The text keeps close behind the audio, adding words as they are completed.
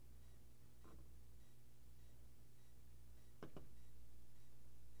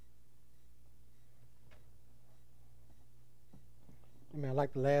I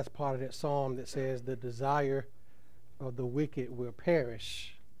like the last part of that psalm that says the desire of the wicked will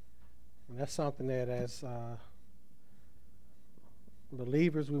perish. And that's something that as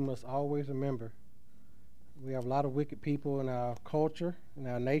believers we must always remember. We have a lot of wicked people in our culture, in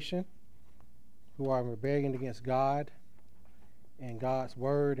our nation, who are in rebellion against God and God's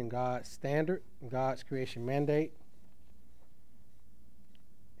word and God's standard and God's creation mandate.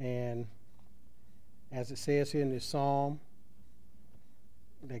 And as it says here in this psalm,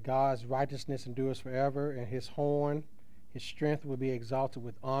 that God's righteousness endures forever, and his horn, his strength will be exalted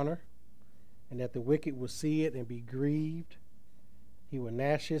with honor, and that the wicked will see it and be grieved. He will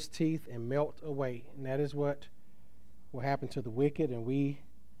gnash his teeth and melt away. And that is what will happen to the wicked, and we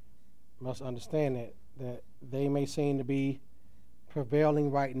must understand that they may seem to be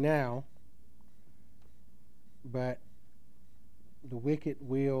prevailing right now, but the wicked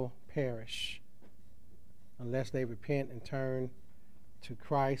will perish unless they repent and turn to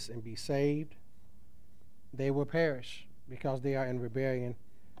Christ and be saved. They will perish because they are in rebellion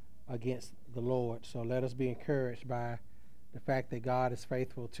against the Lord. So let us be encouraged by the fact that God is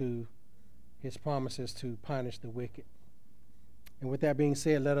faithful to his promises to punish the wicked. And with that being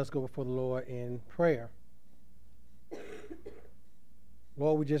said, let us go before the Lord in prayer.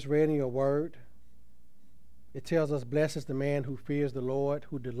 Lord, we just read in your word. It tells us, blessed is the man who fears the Lord,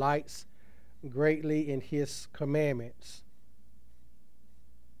 who delights greatly in his commandments.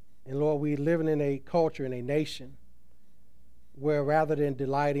 And Lord, we're living in a culture, in a nation, where rather than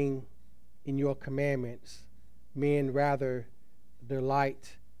delighting in your commandments, men rather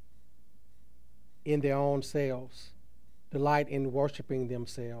delight in their own selves, delight in worshiping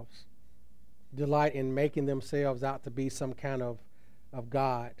themselves, delight in making themselves out to be some kind of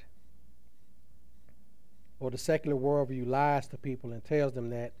God. Or the secular worldview lies to people and tells them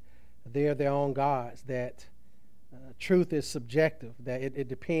that they're their own gods, that truth is subjective, that it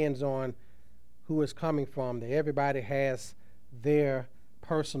depends on who it's coming from, that everybody has their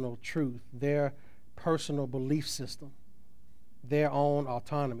personal truth, their personal belief system, their own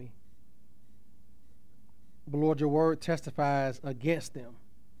autonomy. But Lord, your word testifies against them.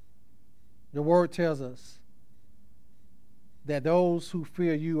 Your word tells us that those who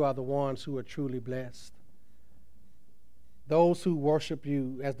fear you are the ones who are truly blessed. Those who worship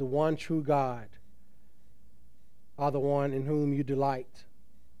you as the one true God are the one in whom you delight.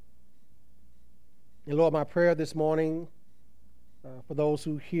 And Lord, my prayer this morning for those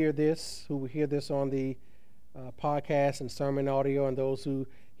who hear this, who will hear this on the podcast and sermon audio, and those who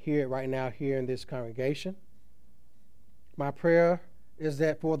hear it right now here in this congregation, my prayer is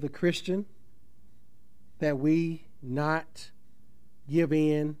that for the Christian, that we not give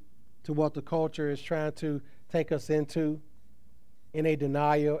in to what the culture is trying to take us into in a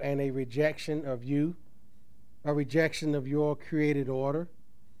denial and a rejection of you, a rejection of your created order,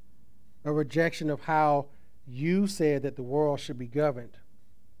 a rejection of how you said that the world should be governed.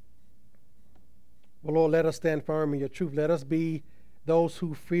 Well, Lord, let us stand firm in your truth. Let us be those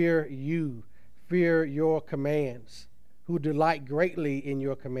who fear you, fear your commands, who delight greatly in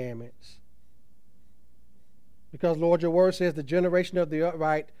your commandments. Because, Lord, your word says the generation of the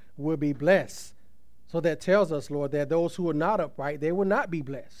upright will be blessed. So that tells us, Lord, that those who are not upright, they will not be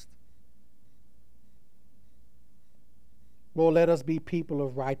blessed. Lord, let us be people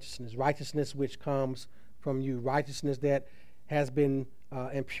of righteousness, righteousness which comes from you, righteousness that has been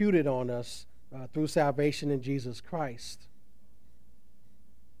imputed on us through salvation in Jesus Christ.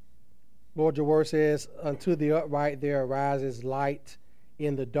 Lord, your word says, unto the upright there arises light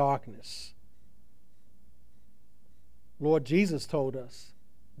in the darkness. Lord, Jesus told us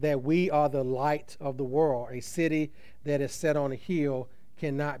that we are the light of the world. A city that is set on a hill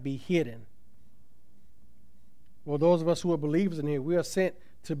cannot be hidden. Well, those of us who are believers in here, we are sent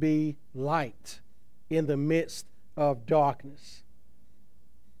to be light in the midst of darkness.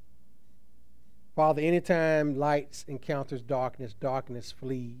 Father, anytime light encounters darkness, darkness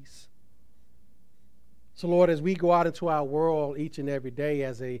flees. So, Lord, as we go out into our world each and every day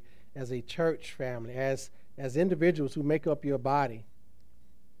as a church family, as individuals who make up your body,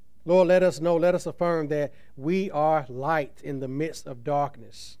 Lord, let us know, let us affirm that we are light in the midst of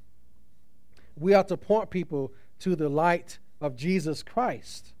darkness. We are to point people to the light of Jesus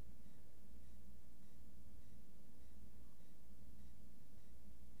Christ.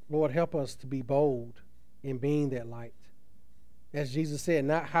 Lord, help us to be bold in being that light. As Jesus said,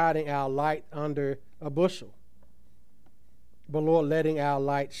 not hiding our light under a bushel, but, Lord, letting our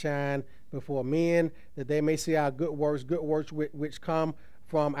light shine before men, that they may see our good works which come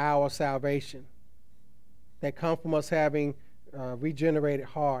from our salvation, that come from us having regenerated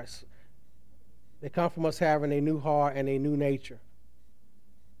hearts, that come from us having a new heart and a new nature.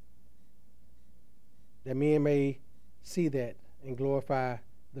 that men may see that and glorify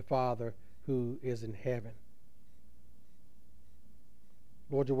the Father who is in heaven.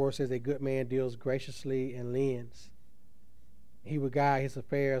 Lord, your word says a good man deals graciously and lends. He will guide his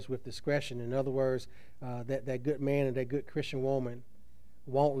affairs with discretion. In other words, that good man and that good Christian woman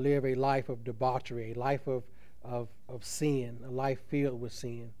won't live a life of debauchery, a life of sin, a life filled with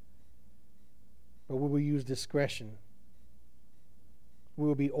sin. But we will use discretion. We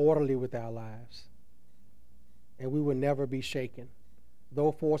will be orderly with our lives. And we will never be shaken.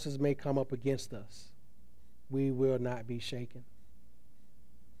 Though forces may come up against us, we will not be shaken.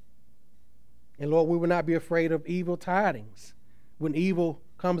 And Lord, we will not be afraid of evil tidings. When evil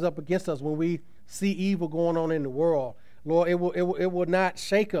comes up against us, when we see evil going on in the world, Lord, it will not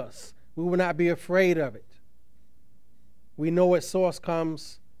shake us. We will not be afraid of it. We know its source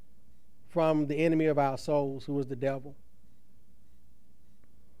comes from the enemy of our souls, who is the devil.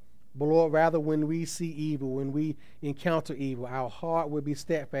 But Lord, rather when we see evil, when we encounter evil, our heart will be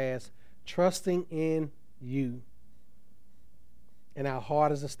steadfast, trusting in you. And our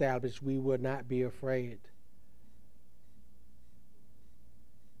heart is established, we will not be afraid.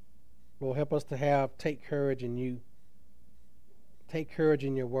 Lord, help us to take courage in you. Take courage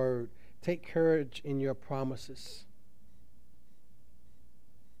in your word. Take courage in your promises.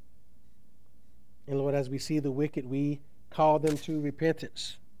 And Lord, as we see the wicked, we call them to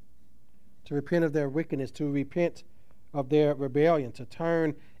repentance, to repent of their wickedness, to repent of their rebellion, to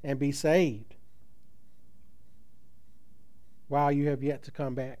turn and be saved while you have yet to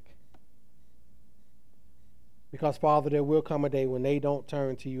come back. Because, Father, there will come a day when they don't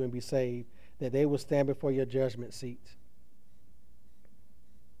turn to you and be saved, that they will stand before your judgment seat.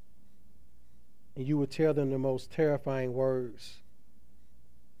 And you will tell them the most terrifying words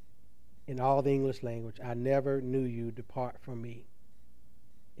in all the English language. I never knew you, depart from me,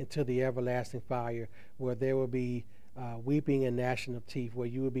 into the everlasting fire, where there will be weeping and gnashing of teeth, where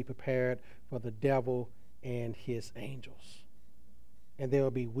you will be prepared for the devil and his angels. And there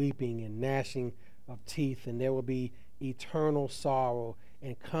will be weeping and gnashing of teeth, and there will be eternal sorrow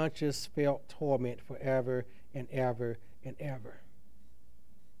and conscious felt torment forever and ever and ever.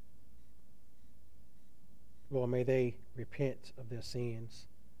 Lord, may they repent of their sins.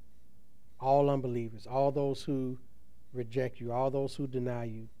 All unbelievers, all those who reject you, all those who deny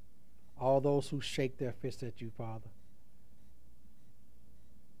you, all those who shake their fists at you, Father,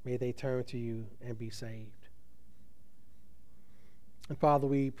 may they turn to you and be saved. And Father,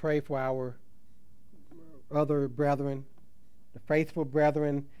 we pray for our other brethren, the faithful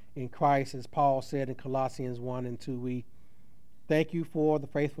brethren in Christ, as Paul said in Colossians 1 and 2. We thank you for the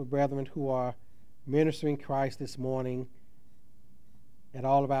faithful brethren who are ministering Christ this morning at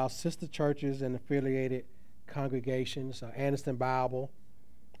all of our sister churches and affiliated congregations, Anniston Bible,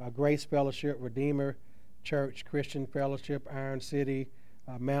 Grace Fellowship, Redeemer Church, Christian Fellowship, Iron City,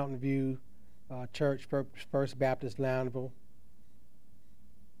 Mountain View Church, First Baptist Lownville.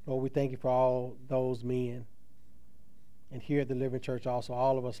 Lord, we thank you for all those men. And here at the Living Church also,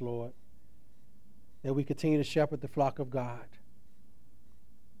 all of us, Lord, that we continue to shepherd the flock of God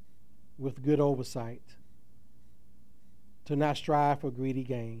with good oversight, to not strive for greedy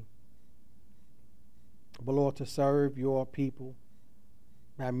gain, but, Lord, to serve your people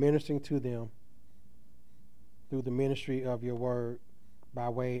by ministering to them through the ministry of your word by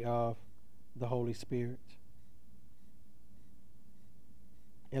way of the Holy Spirit.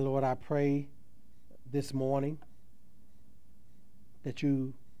 And Lord, I pray this morning that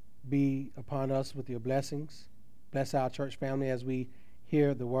you be upon us with your blessings. Bless our church family as we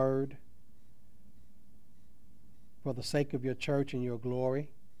hear the word for the sake of your church and your glory.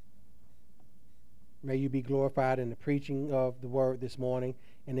 May you be glorified in the preaching of the word this morning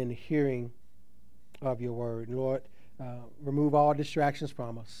and in the hearing of your word. And Lord, remove all distractions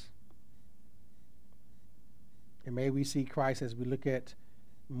from us. And may we see Christ as we look at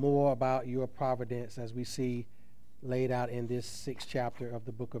more about your providence, as we see laid out in this 6th chapter of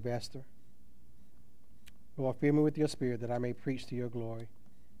the book of Esther. Lord, fill me with your spirit that I may preach to your glory,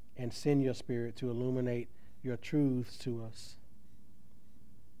 and send your spirit to illuminate your truths to us.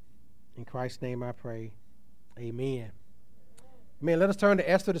 In Christ's name I pray. Amen. Amen. Let us turn to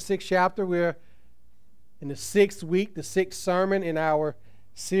Esther, the 6th chapter. We're in the 6th week, the 6th sermon in our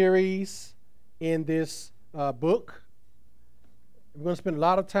series in this book. We're going to spend a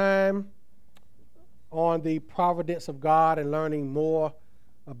lot of time on the providence of God and learning more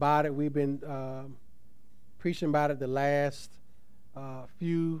about it. We've been preaching about it the last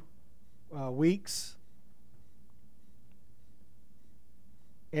few weeks.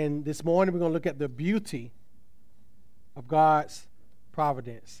 And this morning we're going to look at the beauty of God's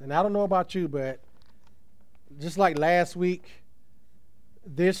providence. And I don't know about you, but just like last week,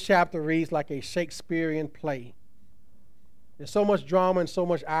 this chapter reads like a Shakespearean play. There's so much drama and so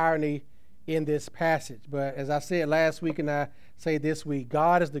much irony in this passage. But as I said last week and I say this week,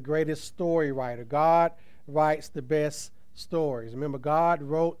 God is the greatest story writer. God writes the best stories. Remember, God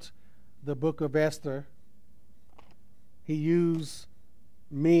wrote the book of Esther. He used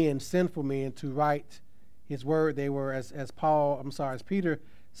men, sinful men, to write his word. They were, as Peter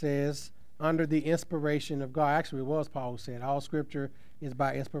says, under the inspiration of God. Actually, it was Paul who said, all scripture is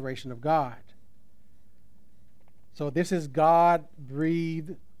by inspiration of God. So this is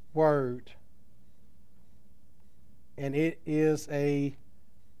God-breathed word. And it is a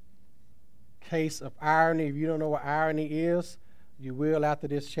case of irony. If you don't know what irony is, you will after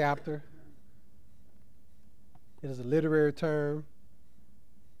this chapter. It is a literary term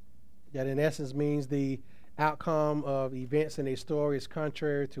that in essence means the outcome of events in a story is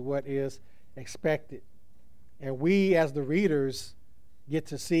contrary to what is expected. And we as the readers get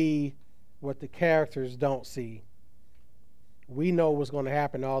to see what the characters don't see. We know what's going to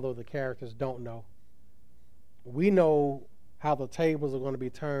happen, although the characters don't know. We know how the tables are going to be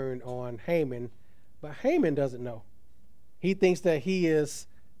turned on Haman, but Haman doesn't know. He thinks that he is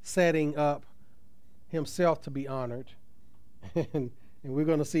setting up himself to be honored. And we're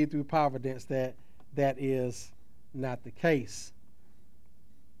going to see through providence that that is not the case.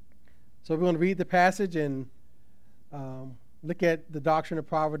 So we're going to read the passage and look at the doctrine of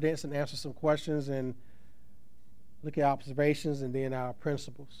providence and answer some questions and look at observations and then our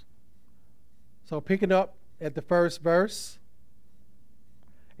principles. So picking up at the first verse,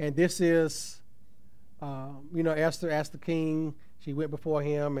 and this is, Esther asked the king, she went before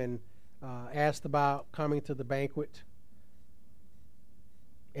him and asked about coming to the banquet.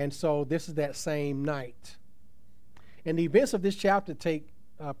 And so this is that same night. And the events of this chapter take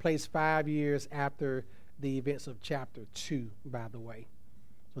place 5 years after the events of chapter 2, by the way.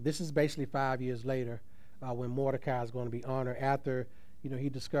 So this is basically 5 years later when Mordecai is going to be honored after, he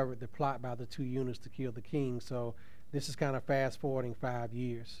discovered the plot by the two eunuchs to kill the king. So this is kind of fast forwarding 5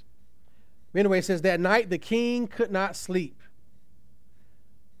 years. Anyway, it says, that night the king could not sleep.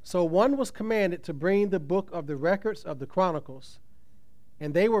 So one was commanded to bring the book of the records of the Chronicles,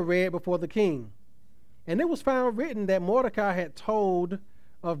 and they were read before the king. And it was found written that Mordecai had told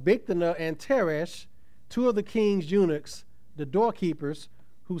of Bigthana and Teresh, two of the king's eunuchs, the doorkeepers,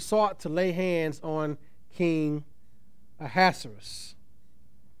 who sought to lay hands on King Ahasuerus.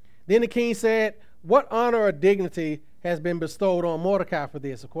 Then the king said, what honor or dignity has been bestowed on Mordecai for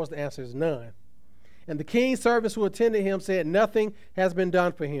this? Of course, the answer is none. And the king's servants who attended him said, nothing has been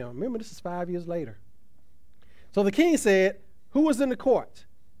done for him. Remember, this is 5 years later. So the king said, who was in the court?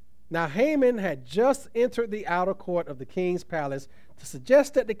 Now Haman had just entered the outer court of the king's palace to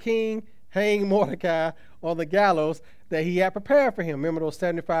suggest that the king hang Mordecai on the gallows that he had prepared for him. Remember those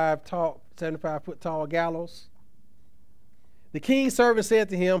 75-foot tall gallows? The king's servant said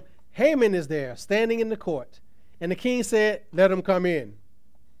to him, Haman is there, standing in the court. And the king said, let him come in.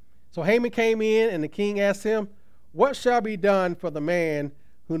 So Haman came in, and the king asked him, what shall be done for the man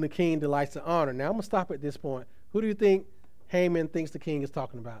whom the king delights to honor? Now I'm going to stop at this point. Who do you think Haman thinks the king is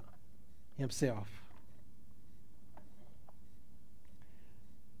talking about? Himself.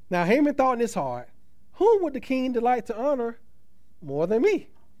 Now Haman thought in his heart, whom would the king delight to honor more than me?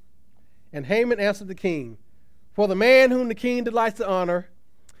 And Haman answered the king, for the man whom the king delights to honor,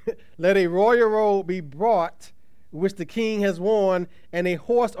 let a royal robe be brought, which the king has worn, and a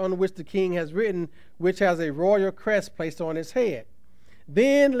horse on which the king has ridden, which has a royal crest placed on his head.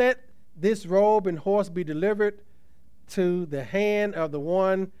 Then let this robe and horse be delivered to the hand of the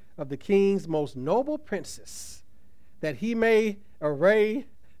one of the king's most noble princes, that he may array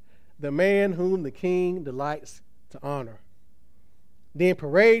the man whom the king delights to honor. Then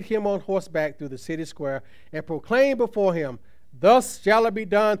parade him on horseback through the city square and proclaim before him, thus shall it be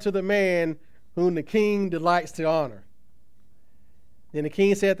done to the man whom the king delights to honor. Then the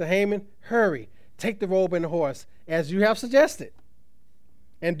king said to Haman, hurry, take the robe and the horse, as you have suggested,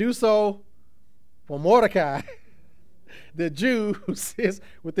 and do so for Mordecai, the Jew who sits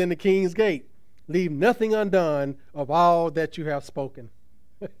within the king's gate. Leave nothing undone of all that you have spoken.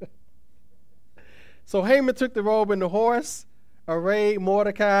 So Haman took the robe and the horse, arrayed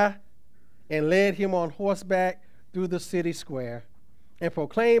Mordecai, and led him on horseback through the city square, and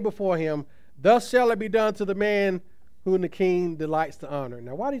proclaimed before him, thus shall it be done to the man whom the king delights to honor.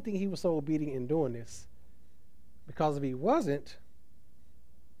 Now, why do you think he was so obedient in doing this? Because if he wasn't,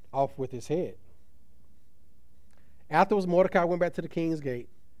 off with his head. Afterwards, Mordecai went back to the king's gate,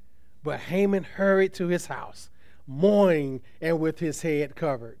 but Haman hurried to his house, mourning and with his head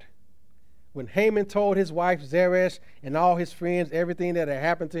covered. When Haman told his wife Zeresh and all his friends everything that had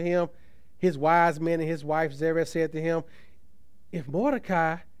happened to him, his wise men and his wife Zeresh said to him, if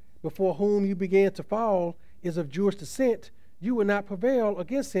Mordecai, before whom you began to fall, is of Jewish descent, you will not prevail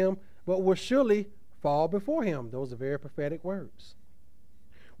against him, but will surely fall before him. Those are very prophetic words.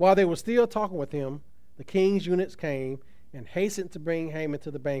 While they were still talking with him, the king's eunuchs came and hastened to bring Haman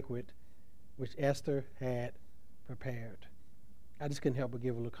to the banquet which Esther had prepared. I just couldn't help but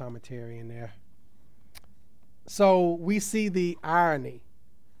give a little commentary in there. So we see the irony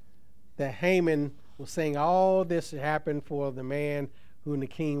that Haman was saying all this happened for the man whom the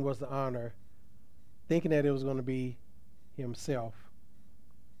king was to honor, thinking that it was going to be himself.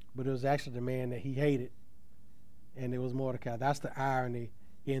 But it was actually the man that he hated, and it was Mordecai. That's the irony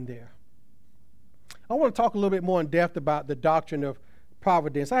in there. I want to talk a little bit more in depth about the doctrine of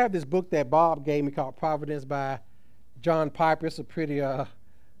providence. I have this book that Bob gave me called Providence by John Piper. It's a pretty,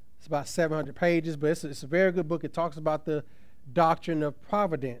 it's about 700 pages, but it's a very good book. It talks about the doctrine of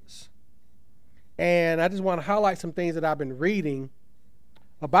providence. And I just want to highlight some things that I've been reading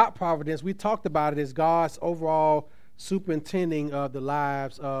about providence. We talked about it as God's overall superintending of the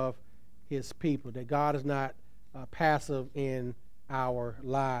lives of his people, that God is not passive in our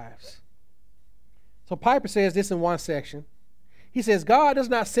lives. So Piper says this in one section. He says, God does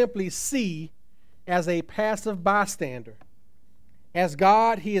not simply see as a passive bystander. As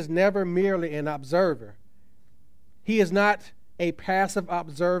God, he is never merely an observer. He is not a passive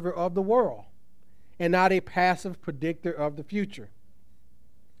observer of the world and not a passive predictor of the future.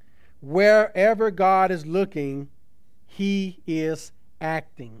 Wherever God is looking, he is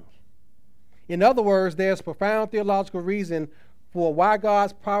acting. In other words, there's profound theological reason for why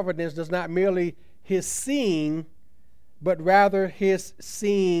God's providence does not merely his seeing, but rather his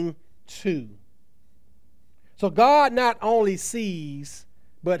seeing too. So God not only sees,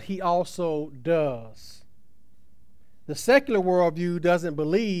 but he also does. The secular worldview doesn't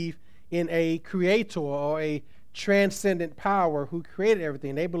believe in a creator or a transcendent power who created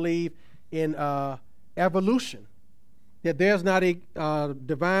everything. They believe in evolution, that there's not a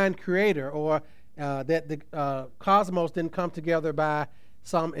divine creator, or that the cosmos didn't come together by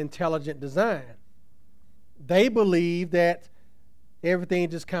some intelligent design. They believe that everything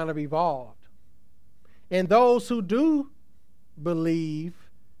just kind of evolved. And those who do believe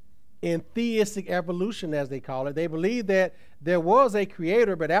in theistic evolution, as they call it, they believe that there was a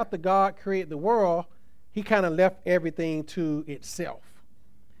creator, but after God created the world, he kind of left everything to itself.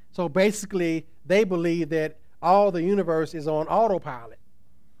 So basically, they believe that all the universe is on autopilot,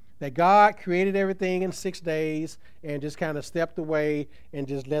 that God created everything in 6 days and just kind of stepped away and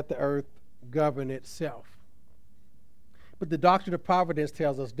just let the earth govern itself. But the doctrine of providence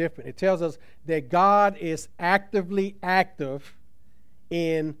tells us different. It tells us that God is actively active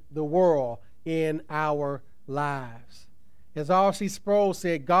in the world, in our lives. As R.C. Sproul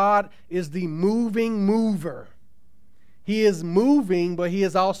said, God is the moving mover. He is moving, but he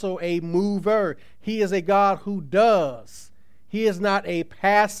is also a mover. He is a God who does. He is not a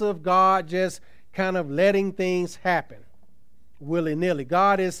passive God just kind of letting things happen willy-nilly.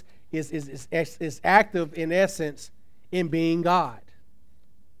 God is active in essence in being God.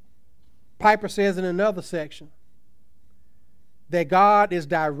 Piper says in another section that God is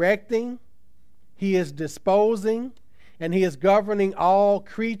directing, he is disposing, and he is governing all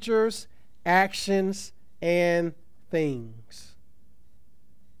creatures, actions, and things.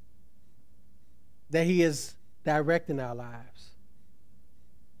 That he is directing our lives.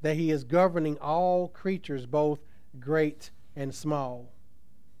 That he is governing all creatures, both great and small.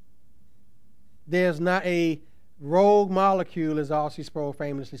 There's not a rogue molecule, as R.C. Sproul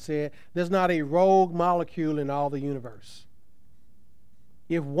famously said. There's not a rogue molecule in all the universe.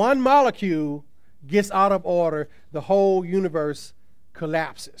 If one molecule gets out of order, the whole universe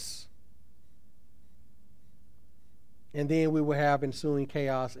collapses. And then we will have ensuing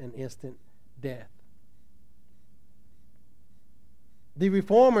chaos and instant death. The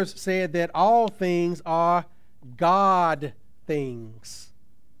reformers said that all things are God things.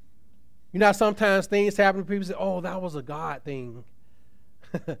 You know, sometimes things happen to people say, oh, that was a God thing.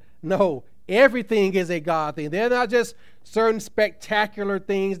 No, everything is a God thing. They're not just certain spectacular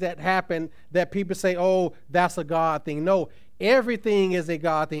things that happen that people say, oh, that's a God thing. No, everything is a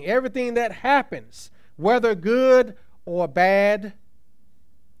God thing. Everything that happens, whether good or bad,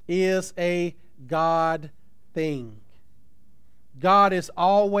 is a God thing. God is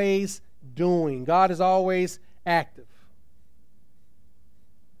always doing. God is always active.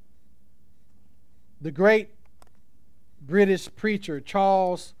 The great British preacher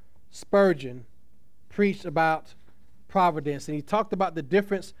Charles Spurgeon preached about providence, and he talked about the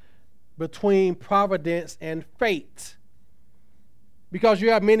difference between providence and fate. Because you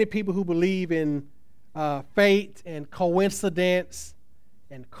have many people who believe in fate and coincidence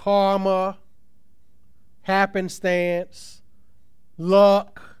and karma, happenstance,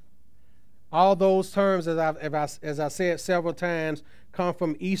 luck. All those terms, as I said several times, come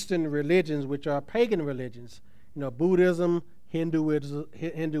from Eastern religions, which are pagan religions. Buddhism,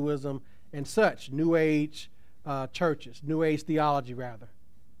 Hinduism, and such. New Age churches, New Age theology, rather,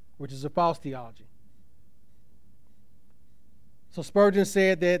 which is a false theology. So Spurgeon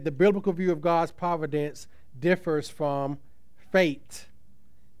said that the biblical view of God's providence differs from fate.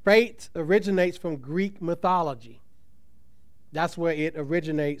 Fate originates from Greek mythology. That's where it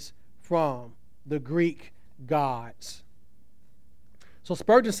originates from, the Greek gods. So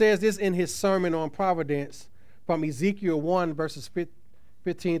Spurgeon says this in his sermon on providence from Ezekiel 1, verses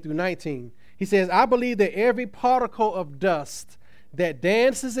 15 through 19. He says, I believe that every particle of dust that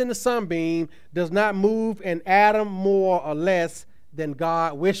dances in the sunbeam does not move an atom more or less than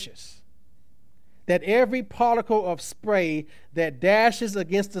God wishes. That every particle of spray that dashes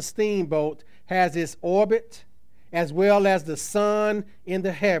against a steamboat has its orbit, as well as the sun in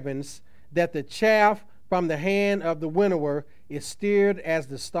the heavens, that the chaff from the hand of the winnower is steered as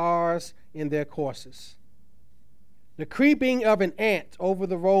the stars in their courses. The creeping of an ant over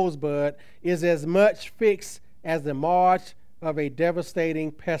the rosebud is as much fixed as the march of a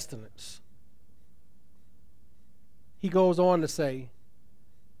devastating pestilence. He goes on to say,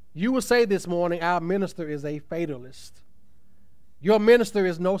 you will say this morning, our minister is a fatalist. Your minister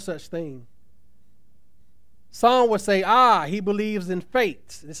is no such thing. Some would say, he believes in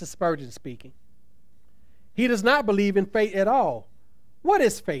fate. This is Spurgeon speaking. He does not believe in fate at all. What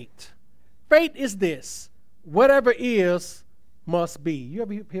is fate? Fate is this: whatever is, must be. You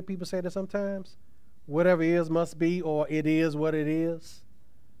ever hear people say that sometimes? Whatever is, must be, or it is what it is.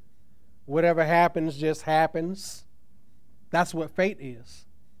 Whatever happens, just happens. That's what fate is.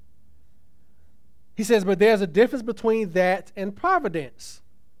 He says, but there's a difference between that and providence.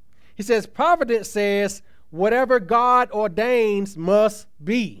 He says, providence says, whatever God ordains must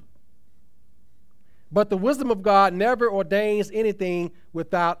be. But the wisdom of God never ordains anything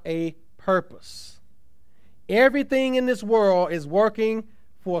without a purpose. Everything in this world is working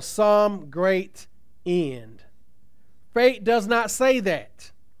for some great end. Fate does not say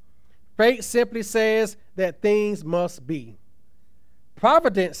that. Fate simply says that things must be.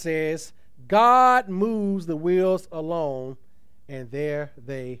 Providence says God moves the wheels alone, and there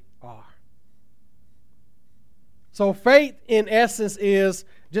they are. So fate, in essence, is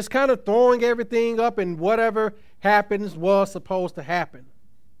just kind of throwing everything up, and whatever happens was supposed to happen.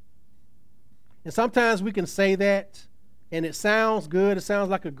 And sometimes we can say that, and it sounds good. It sounds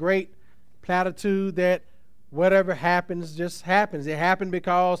like a great platitude that whatever happens just happens. It happened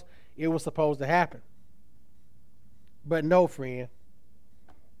because it was supposed to happen. But no, friend.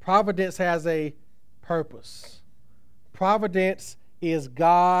 Providence has a purpose. Providence is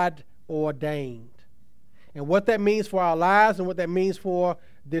God ordained. And what that means for our lives and what that means for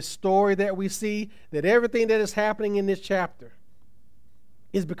this story that we see, that everything that is happening in this chapter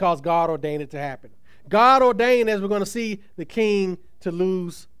is because God ordained it to happen. God ordained, as we're going to see, the king to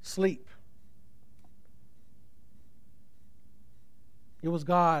lose sleep. It was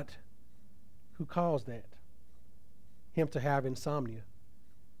God who caused that, him to have insomnia,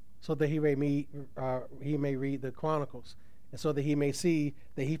 so that he may read the Chronicles, and so that he may see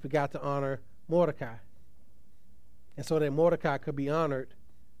that he forgot to honor Mordecai, and so that Mordecai could be honored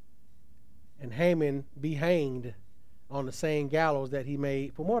and Haman be hanged on the same gallows that he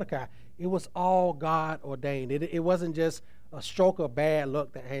made for Mordecai. It was all God ordained. It wasn't just a stroke of bad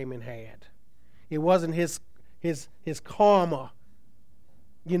luck that Haman had. It wasn't his karma.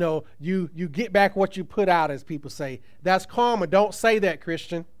 You get back what you put out, as people say. That's karma. Don't say that,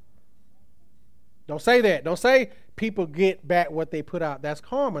 Christian. Don't say that. Don't say people get back what they put out. That's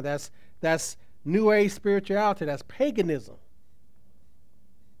karma. That's New Age spirituality. That's paganism.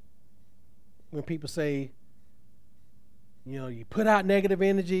 When people say, you put out negative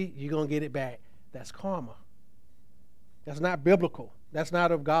energy, you're going to get it back. That's karma. That's not biblical. That's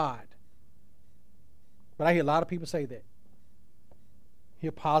not of God. But I hear a lot of people say that.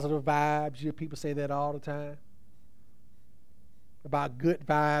 Hear positive vibes. You hear people say that all the time. About good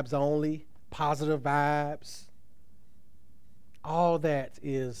vibes only, positive vibes. All that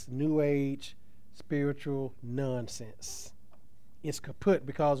is New Age spiritual nonsense. It's kaput,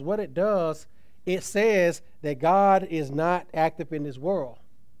 because what it does, it says that God is not active in this world.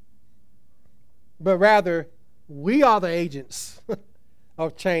 But rather, we are the agents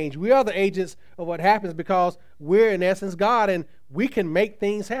of change. We are the agents of what happens, because we're in essence God, and we can make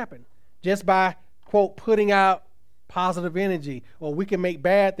things happen. just by, quote, putting out positive energy, or we can make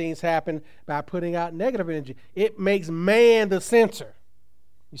bad things happen by putting out negative energy. It makes man the center.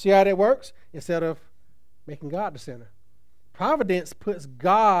 You see how that works? Instead of making God the center. Providence puts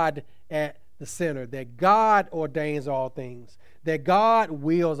God at the center, that God ordains all things, that God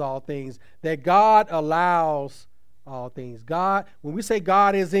wills all things, that God allows all things. God, when we say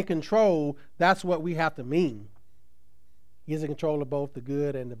God is in control, that's what we have to mean. He is in control of both the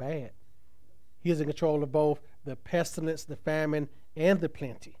good and the bad. He is in control of both the pestilence, the famine, and the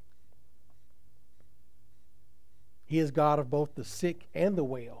plenty. He is God of both the sick and the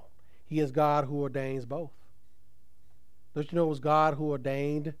well. He is God who ordains both. Don't you know it was God who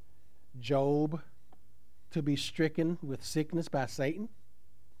ordained Job to be stricken with sickness by Satan?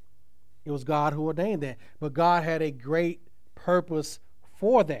 It was God who ordained that. But God had a great purpose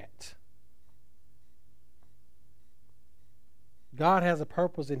for that. God has a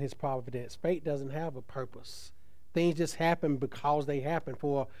purpose in his providence. Fate doesn't have a purpose. Things just happen because they happen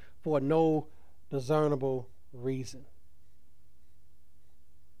for no discernible reason.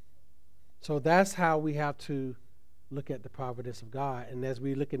 So that's how we have to look at the providence of God. And as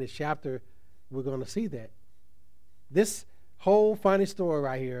we look in this chapter, we're going to see that. This whole funny story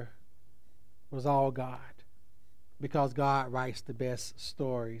right here was all God, because God writes the best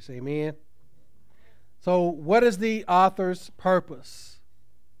stories. Amen? So what is the author's purpose?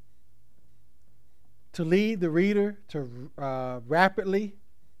 To lead the reader to rapidly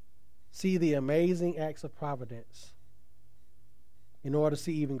see the amazing acts of providence in order to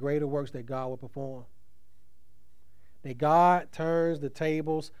see even greater works that God will perform. That God turns the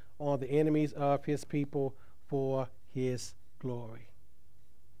tables on the enemies of his people for his glory.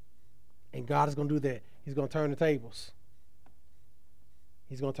 And God is going to do that. He's going to turn the tables.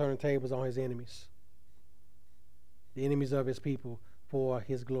 He's going to turn the tables on his enemies. The enemies of his people for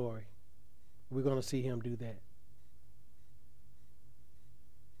his glory. We're going to see him do that.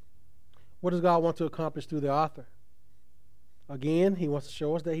 What does God want to accomplish through the author? Again, he wants to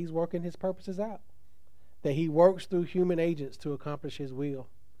show us that he's working his purposes out. That he works through human agents to accomplish his will.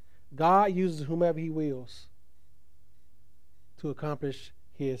 God uses whomever he wills to accomplish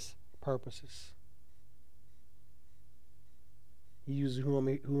his purposes. He uses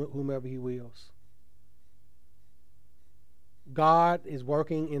whomever he wills. God is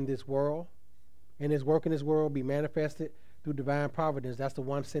working in this world, and his work in this world will be manifested through divine providence. That's the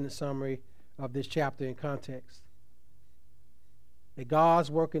one-sentence summary of this chapter in context. That God's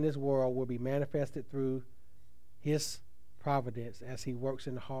work in this world will be manifested through his providence as he works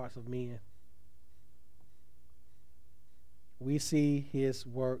in the hearts of men. We see his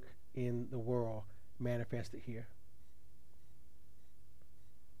work in the world manifested here.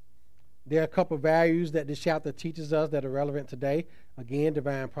 There are a couple of values that this chapter teaches us that are relevant today. Again,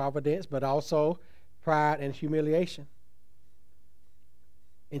 divine providence, but also pride and humiliation.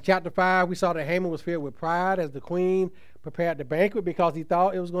 In chapter 5, we saw that Haman was filled with pride as the queen prepared the banquet because he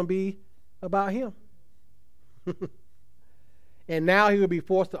thought it was going to be about him. And now he would be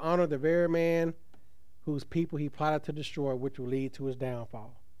forced to honor the very man whose people he plotted to destroy, which will lead to his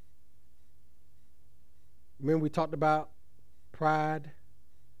downfall. Remember we talked about pride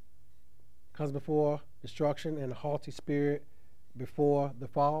comes before destruction and a haughty spirit before the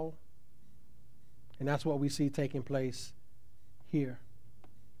fall. And that's what we see taking place here.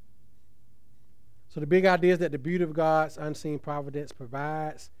 So the big idea is that the beauty of God's unseen providence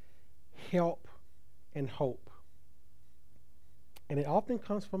provides help and hope. And it often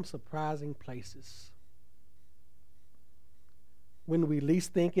comes from surprising places. When we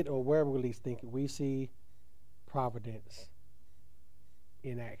least think it or where we least think it, we see providence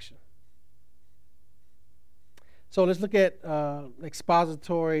in action. So let's look at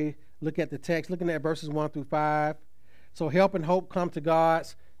expository, look at the text, looking at verses 1 through 5. So help and hope come to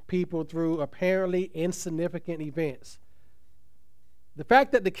God's people through apparently insignificant events. The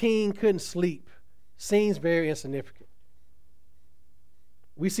fact that the king couldn't sleep seems very insignificant.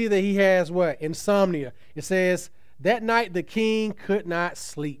 We see that he has what? Insomnia. It says, that night the king could not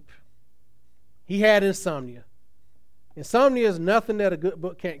sleep. He had insomnia. Insomnia is nothing that a good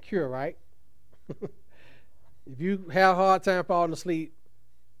book can't cure, right? If you have a hard time falling asleep,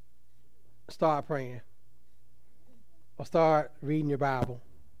 start praying. Or start reading your Bible.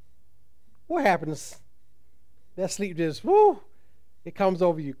 What happens? That sleep just, it comes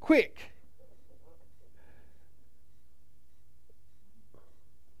over you quick.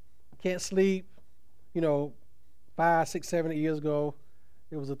 Can't sleep. 5, 6, 7 years ago,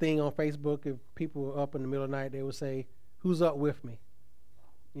 there was a thing on Facebook. If people were up in the middle of the night, they would say, "Who's up with me?"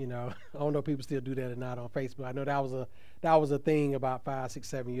 You know, I don't know if people still do that or not on Facebook. I know that was a thing about 5, 6,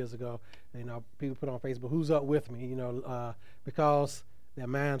 7 years ago. You know, people put on Facebook, "Who's up with me?" You know, because their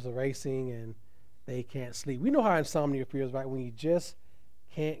minds are racing and they can't sleep. We know how insomnia feels, right? When you just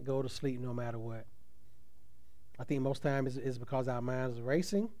can't go to sleep no matter what. I think most times it's because our minds are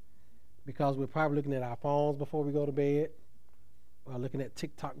racing, because we're probably looking at our phones before we go to bed, or looking at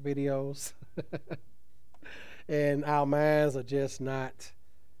TikTok videos, and our minds are just not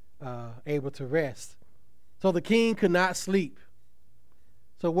able to rest. So the king could not sleep.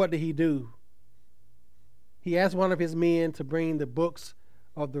 So what did he do? He asked one of his men to bring the books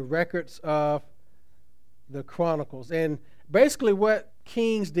of the records of the Chronicles. And basically what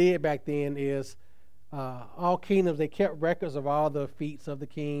kings did back then is all kingdoms, they kept records of all the feats of the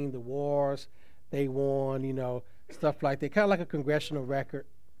king, the wars they won, you know, stuff like that. Kind of like a congressional record.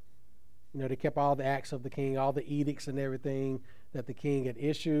 You know, they kept all the acts of the king, all the edicts and everything that the king had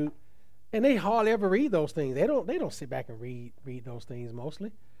issued. And they hardly ever read those things. They don't sit back and read those things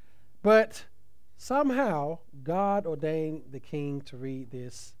mostly. But somehow God ordained the king to read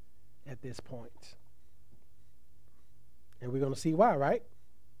this at this point. And we're going to see why, right?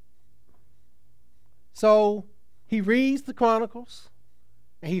 So he reads the Chronicles,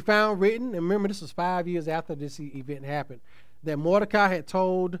 and he found written, and remember this was 5 years after this event happened, that Mordecai had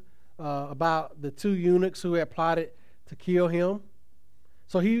told about the 2 eunuchs who had plotted to kill him.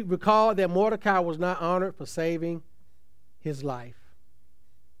 So he recalled that Mordecai was not honored for saving his life.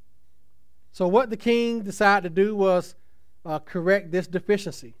 So what the king decided to do was correct this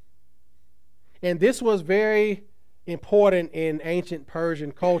deficiency. And this was very important in ancient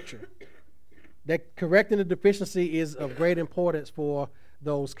Persian culture. That correcting the deficiency is of great importance for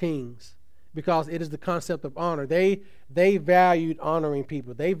those kings, because it is the concept of honor. They valued honoring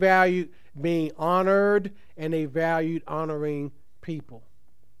people. They valued being honored, and they valued honoring people.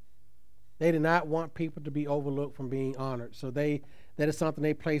 They did not want people to be overlooked from being honored. So that is something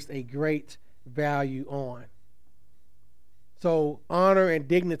they placed a great value on. So honor and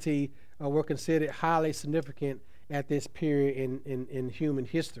dignity were considered highly significant at this period in human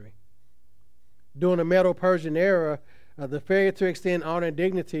history. During the Medo-Persian era, the failure to extend honor and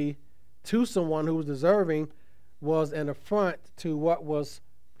dignity to someone who was deserving was an affront to what was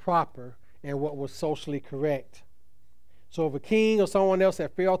proper and what was socially correct. So if a king or someone else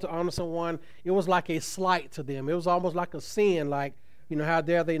had failed to honor someone, it was like a slight to them. It was almost like a sin, like, you know, how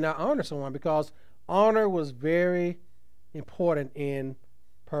dare they not honor someone? Because honor was very important in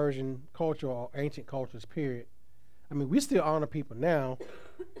Persian culture or ancient cultures, period. I mean, we still honor people now.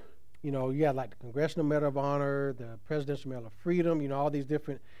 You know, you have like the Congressional Medal of Honor, the Presidential Medal of Freedom, you know, all these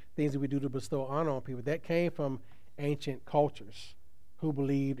different things that we do to bestow honor on people. That came from ancient cultures who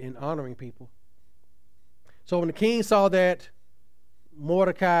believed in honoring people. So when the king saw that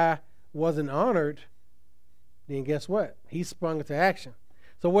Mordecai wasn't honored, then guess what? He sprung into action.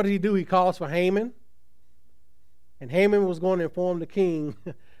 So what did he do? He calls for Haman. And Haman was going to inform the king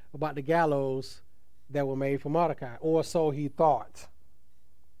about the gallows that were made for Mordecai, or so he thought.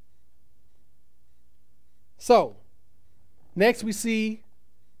 So, next we see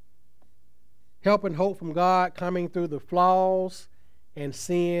help and hope from God coming through the flaws and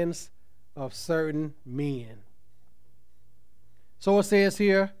sins of certain men. So it says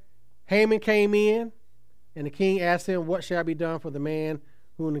here, Haman came in, and the king asked him, "What shall be done for the man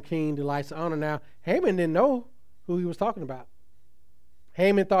whom the king delights to honor?" Now, Haman didn't know who he was talking about.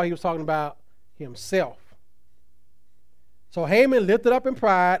 Haman thought he was talking about himself. So Haman, lifted up in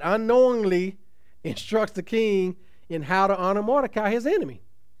pride, unknowingly instructs the king in how to honor Mordecai, his enemy.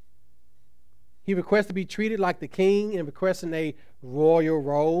 He requests to be treated like the king and requesting a royal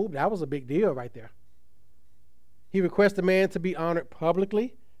robe. That was a big deal right there. He requests the man to be honored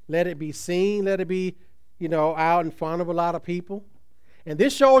publicly. Let it be seen. Let it be, you know, out in front of a lot of people. And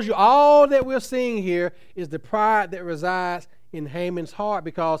this shows you all that we're seeing here is the pride that resides in Haman's heart,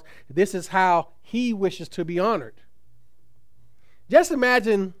 because this is how he wishes to be honored. Just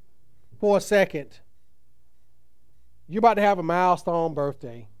imagine for a second, you're about to have a milestone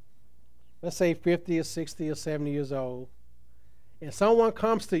birthday. Let's say 50 or 60 or 70 years old. And someone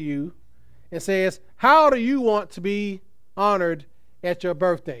comes to you and says, "How do you want to be honored at your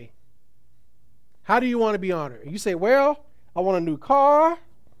birthday? How do you want to be honored?" And you say, "Well, I want a new car.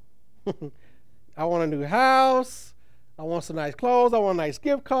 I want a new house. I want some nice clothes. I want a nice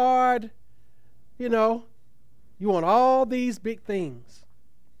gift card." You know, you want all these big things.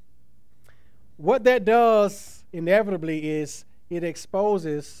 What that does inevitably is it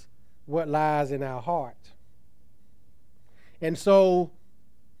exposes what lies in our heart. And so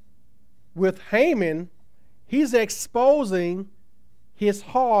with Haman, he's exposing his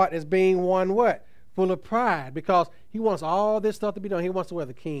heart is being one what? Full of pride, because he wants all this stuff to be done. He wants to wear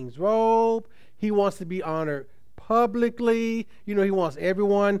the king's robe. He wants to be honored publicly. He wants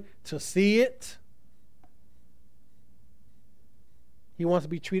everyone to see it. He wants to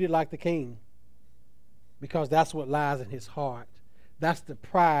be treated like the king, because that's what lies in his heart. That's the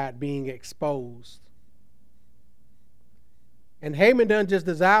pride being exposed. And Haman doesn't just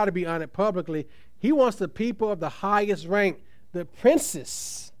desire to be honored publicly. He wants the people of the highest rank, the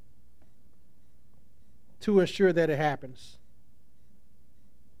princes, to ensure that it happens.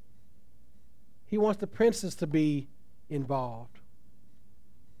 He wants the princes to be involved.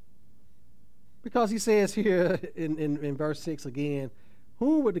 Because he says here in verse 6 again,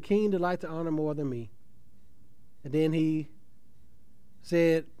 whom would the king delight to honor more than me? And then he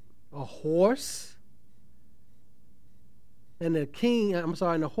said, a horse? And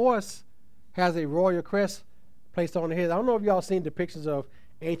the horse has a royal crest placed on the head. I don't know if y'all seen depictions of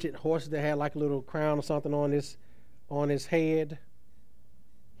ancient horses that had like a little crown or something on his head.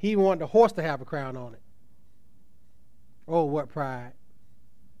 He wanted the horse to have a crown on it. Oh, what pride.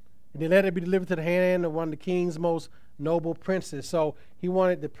 And then let it be delivered to the hand of one of the king's most noble princes. So he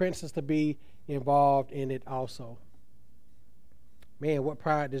wanted the princes to be involved in it also. Man, what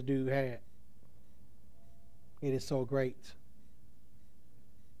pride this dude had. It is so great.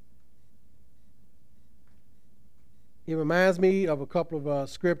 It reminds me of a couple of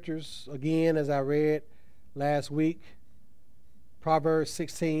scriptures, again, as I read last week. Proverbs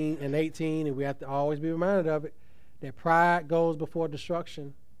 16 and 18, and we have to always be reminded of it, that pride goes before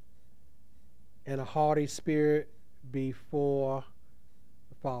destruction, and a haughty spirit before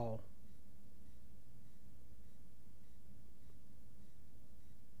the fall.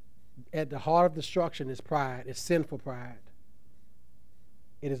 At the heart of destruction is pride. It's sinful pride.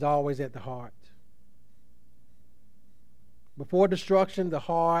 It is always at the heart. Before destruction, the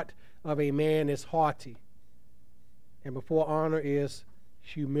heart of a man is haughty, and before honor is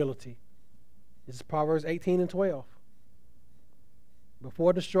humility. This is Proverbs 18 and 12.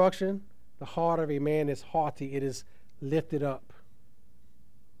 Before destruction, the heart of a man is haughty. It is lifted up.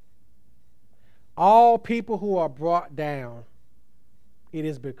 All people who are brought down, it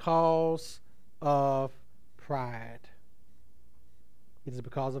is because of pride. It is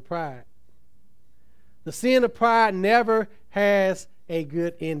because of pride. The sin of pride never has a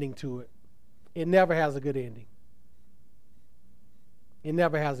good ending to it. It never has a good ending. It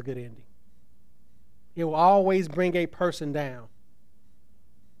never has a good ending. It will always bring a person down,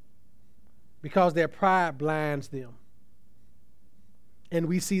 because their pride blinds them. And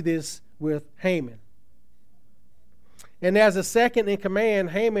we see this with Haman. And as a second in command,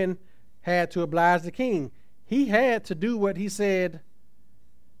 Haman had to oblige the king. He had to do what he said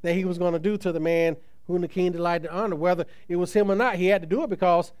that he was going to do to the man whom the king delighted to honor. Whether it was him or not, he had to do it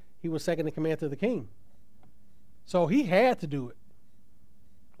because he was second in command to the king. So he had to do it,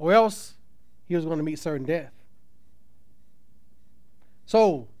 or else he was going to meet certain death.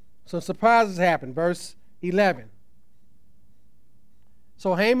 So some surprises happened. Verse 11.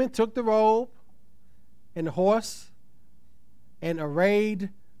 So Haman took the robe and the horse and arrayed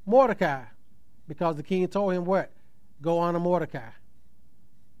Mordecai, because the king told him what? Go honor Mordecai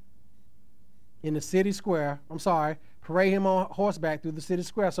in the city square. Parade him on horseback through the city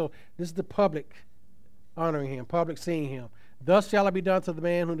square. So this is the public honoring him, public seeing him. Thus shall it be done to the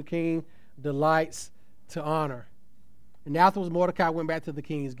man whom the king delights to honor. And afterwards Mordecai went back to the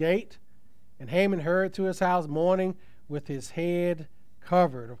king's gate, and Haman hurried to his house mourning with his head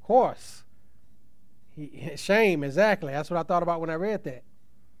covered. Of course. Shame, exactly. That's what I thought about when I read that.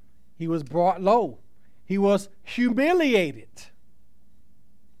 He was brought low. He was humiliated.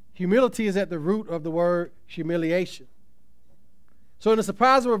 Humility is at the root of the word humiliation. So in the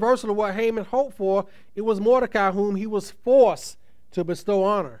surprising reversal of what Haman hoped for, it was Mordecai whom he was forced to bestow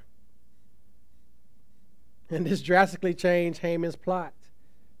honor. And this drastically changed Haman's plot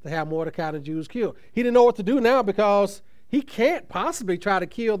to have Mordecai and the Jews killed. He didn't know what to do now, because he can't possibly try to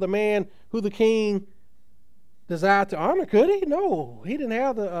kill the man who the king desired to honor, could he? No, he didn't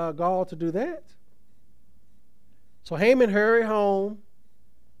have the gall to do that. So Haman hurried home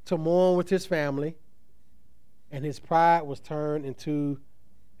to mourn with his family, and his pride was turned into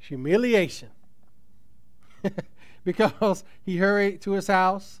humiliation. Because he hurried to his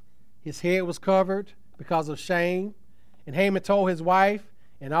house, his head was covered because of shame, and Haman told his wife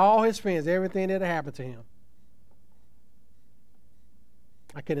and all his friends everything that had happened to him.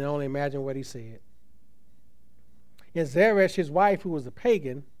 I can only imagine what he said. And Zeresh, his wife, who was a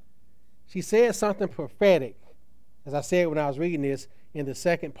pagan, she said something prophetic, as I said when I was reading this, in the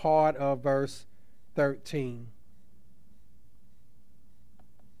second part of verse 13.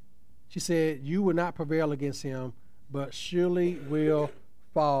 She said, you will not prevail against him, but surely will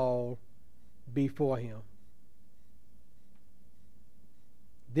fall before him.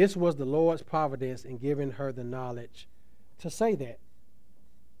 This was the Lord's providence in giving her the knowledge to say that.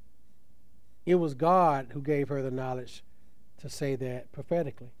 It was God who gave her the knowledge to say that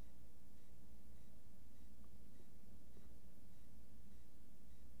prophetically.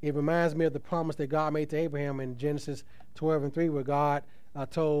 It reminds me of the promise that God made to Abraham in Genesis 12:3, where God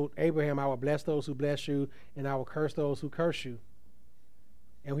told Abraham, I will bless those who bless you, and I will curse those who curse you.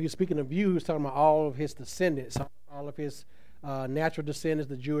 And when he was speaking of you, he was talking about all of his descendants, all of his natural descendants,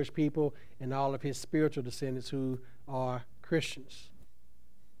 the Jewish people, and all of his spiritual descendants who are Christians.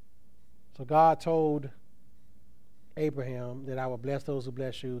 So God told Abraham that I will bless those who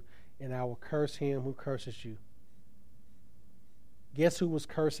bless you, and I will curse him who curses you. Guess who was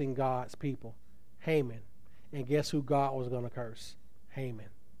cursing God's people? Haman. And guess who God was going to curse? Haman.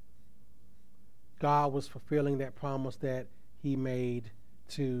 God was fulfilling that promise that he made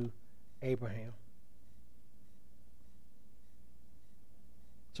to Abraham.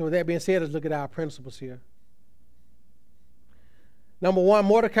 So with that being said, let's look at our principles here. Number one,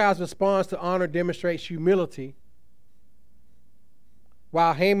 Mordecai's response to honor demonstrates humility,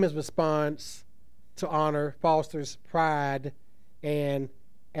 while Haman's response to honor fosters pride and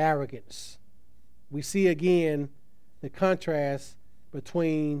arrogance. We see again the contrast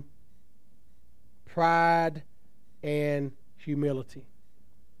between pride and humility.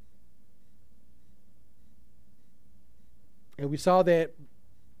 And we saw that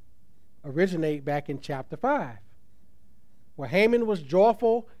originate back in chapter 5, where Haman was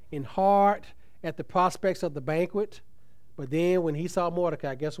joyful in heart at the prospects of the banquet, but then when he saw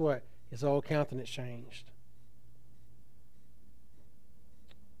Mordecai, guess what? His whole countenance changed.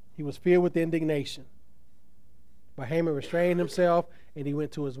 He was filled with indignation. But Haman restrained himself, and he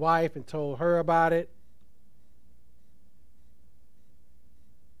went to his wife and told her about it.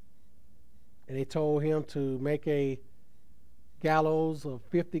 And they told him to make a gallows of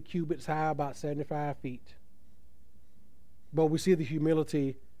 50 cubits high, about 75 feet. But we see the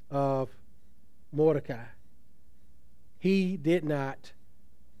humility of Mordecai. He did not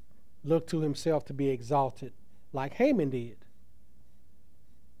look to himself to be exalted like Haman did.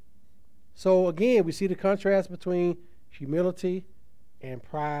 So again, we see the contrast between humility and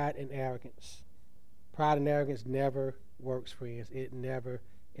pride and arrogance. Pride and arrogance never works, friends. It never,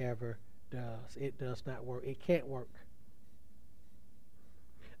 ever does. It does not work. It can't work.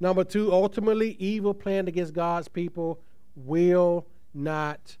 Number two, ultimately, evil planned against God's people will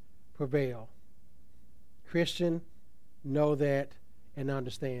not prevail. Christian, know that and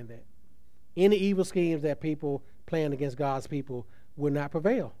understand that. Any evil schemes that people plan against God's people will not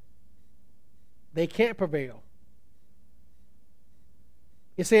prevail. They can't prevail.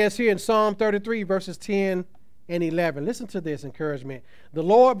 It says here in Psalm 33, verses 10 and 11. Listen to this encouragement. The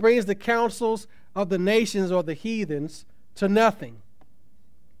Lord brings the counsels of the nations or the heathens to nothing.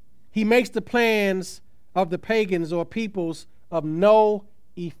 He makes the plans of the pagans or peoples of no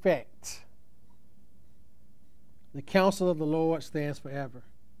effect. The counsel of the Lord stands forever,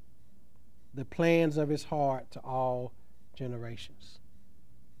 the plans of his heart to all generations.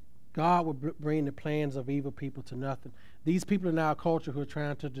 God will bring the plans of evil people to nothing. These people in our culture who are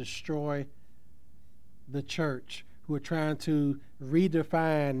trying to destroy the church, who are trying to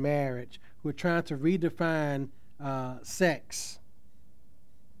redefine marriage, who are trying to redefine sex,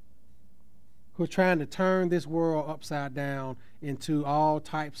 who are trying to turn this world upside down into all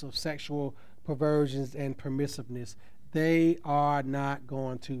types of sexual perversions and permissiveness, they are not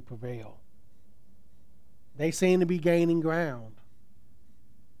going to prevail. They seem to be gaining ground,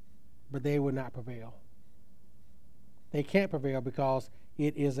 but they will not prevail. They can't prevail because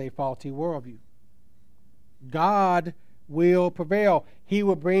it is a faulty worldview. God will prevail. He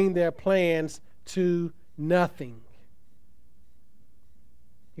will bring their plans to nothing.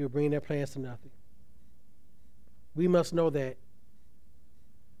 He will bring their plans to nothing. We must know that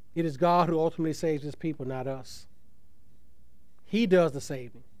it is God who ultimately saves his people, not us. He does the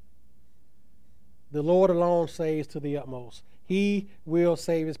saving. The Lord alone saves to the utmost. He will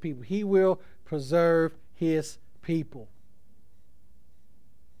save his people. He will preserve his people.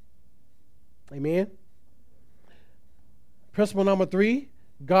 Amen. Principle number 3,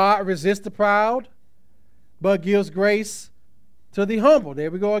 God resists the proud, but gives grace to the humble. There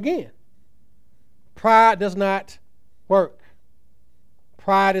we go again. Pride does not work.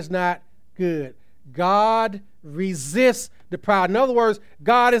 Pride is not good. God resists the proud. In other words,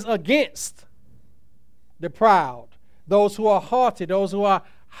 God is against the proud, those who are haughty, those who are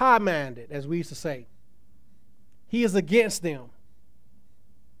high-minded, as we used to say. He is against them.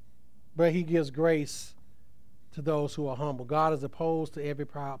 but he gives grace to those who are humble. God is opposed to every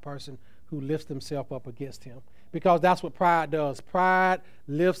proud person who lifts himself up against him, because that's what pride does. Pride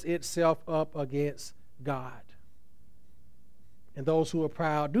lifts itself up against God. And those who are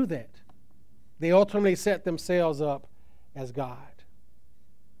proud do that. They ultimately set themselves up as God.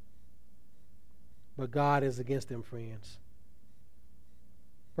 But God is against them, friends.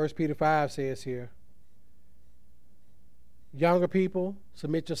 1 Peter 5 says here, younger people,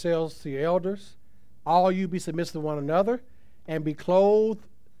 submit yourselves to your elders. All you be submissive to one another, and be clothed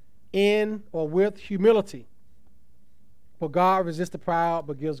in or with humility. For God resists the proud,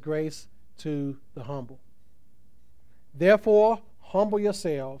 but gives grace to the humble. Therefore, humble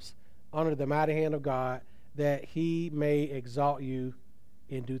yourselves under the mighty hand of God, that he may exalt you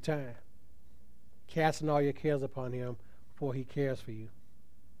in due time, casting all your cares upon him, for he cares for you.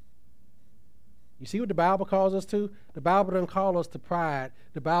 You see what the Bible calls us to? The Bible doesn't call us to pride.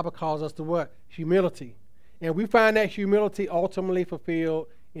 The Bible calls us to what? Humility. And we find that humility ultimately fulfilled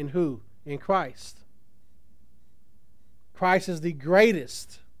in who? In Christ. Christ is the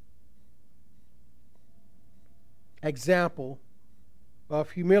greatest example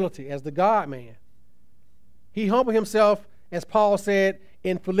of humility as the God-man. He humbled himself, as Paul said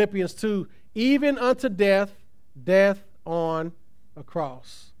in Philippians 2, even unto death, death on a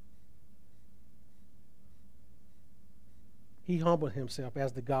cross. He humbled himself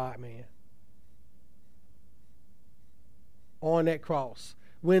as the God-man on that cross.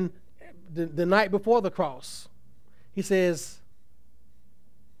 When the night before the cross, he says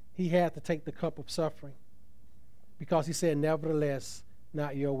he had to take the cup of suffering, because he said, nevertheless,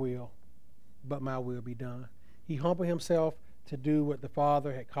 not your will, but my will be done. He humbled himself to do what the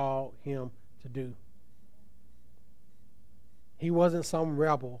Father had called him to do. He wasn't some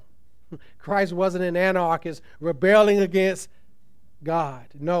rebel. Christ wasn't an anarchist rebelling against God.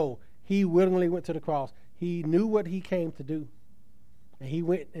 No, he willingly went to the cross. He knew what he came to do, and he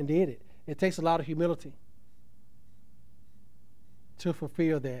went and did it. It takes a lot of humility to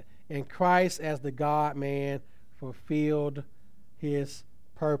fulfill that. And Christ, as the God-man, fulfilled his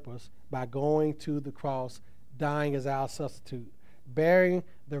purpose by going to the cross, dying as our substitute, bearing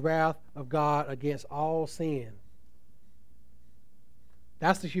the wrath of God against all sin.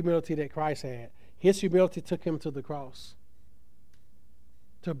 That's the humility that Christ had. His humility took him to the cross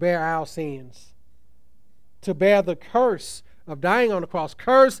to bear our sins, to bear the curse of dying on the cross.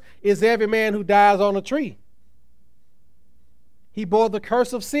 Curse is every man who dies on a tree. He bore the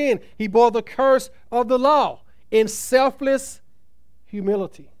curse of sin. He bore the curse of the law in selfless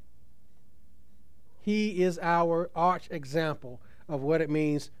humility. He is our arch example of what it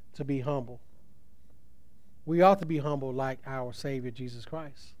means to be humble. We ought to be humble like our Savior, Jesus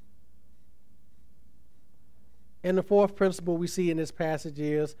Christ. And the fourth principle we see in this passage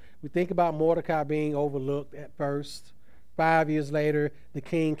is, we think about Mordecai being overlooked at first. 5 years later, the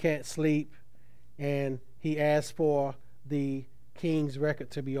king can't sleep, and he asks for the king's record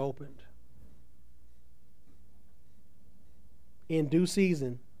to be opened. In due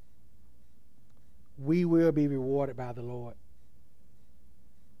season, we will be rewarded by the Lord.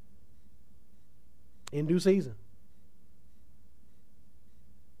 In due season.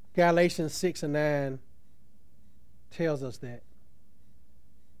 Galatians 6 and 9 tells us that.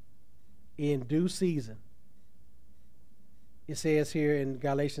 In due season. It says here in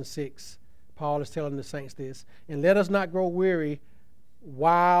Galatians 6, Paul is telling the saints this, and let us not grow weary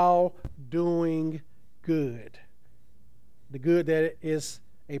while doing good. The good that is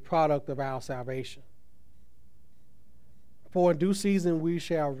a product of our salvation. For in due season we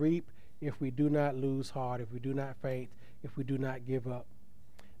shall reap if we do not lose heart, if we do not faint, if we do not give up.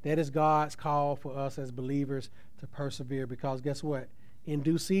 That is God's call for us as believers to persevere, because guess what? In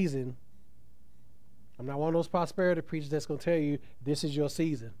due season, I'm not one of those prosperity preachers that's going to tell you this is your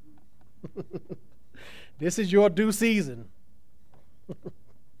season. This is your due season.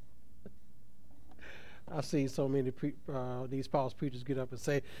 I've seen so many these false preachers get up and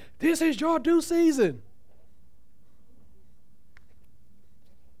say, this is your due season.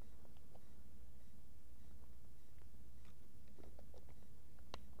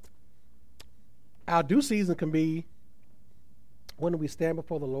 Our due season can be when we stand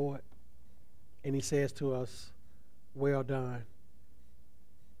before the Lord and he says to us, well done.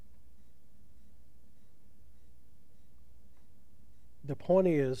 The point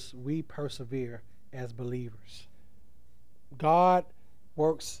is, we persevere as believers. God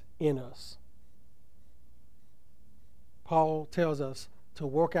works in us. Paul tells us to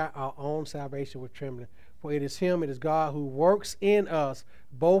work out our own salvation with trembling. For it is him, it is God who works in us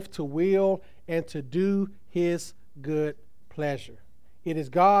both to will and to do his good pleasure. It is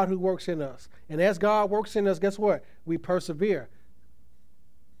God who works in us. And as God works in us, guess what? We persevere.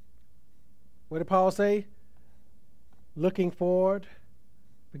 What did Paul say? Looking forward,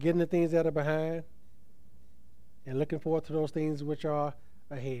 forgetting the things that are behind, and looking forward to those things which are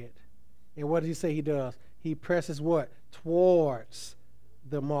ahead. And what does he say he does? He presses what? Towards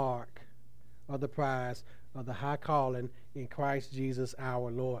the mark of the prize of the high calling in Christ Jesus our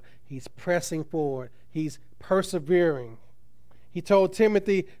Lord. He's pressing forward. He's persevering. He told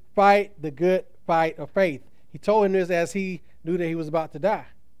Timothy, fight the good fight of faith. He told him this as he knew that he was about to die.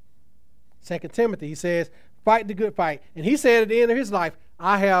 2 Timothy, he says, fight the good fight. And he said at the end of his life,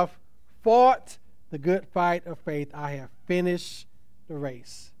 I have fought the good fight of faith. I have finished the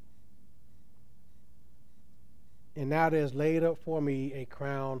race. And now there's laid up for me a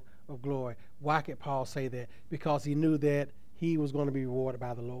crown of glory. Why could Paul say that? Because he knew that he was going to be rewarded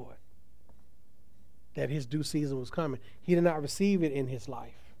by the Lord, that his due season was coming. He did not receive it in his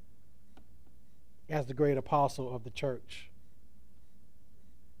life as the great apostle of the church.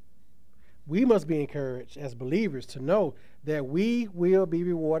 We must be encouraged as believers to know that we will be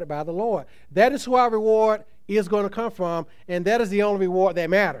rewarded by the Lord. That is who our reward is going to come from, and that is the only reward that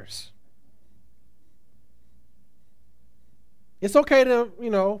matters. It's okay to,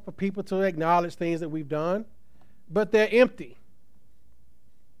 for people to acknowledge things that we've done, but they're empty.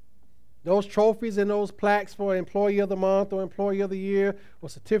 Those trophies and those plaques for Employee of the Month or Employee of the Year or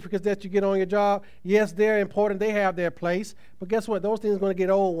certificates that you get on your job, yes, they're important. They have their place. But guess what? Those things are going to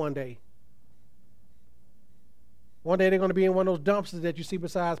get old one day. One day they're going to be in one of those dumpsters that you see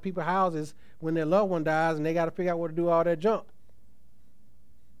beside people's houses when their loved one dies and they got to figure out what to do with all that junk.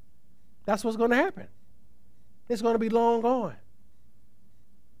 That's what's going to happen. It's going to be long gone.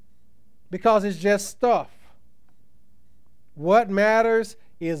 Because it's just stuff. What matters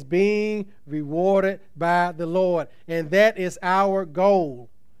is being rewarded by the Lord. And that is our goal,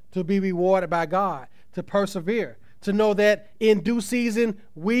 to be rewarded by God, to persevere, to know that in due season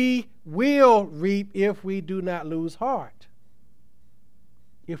we will reap if we do not lose heart,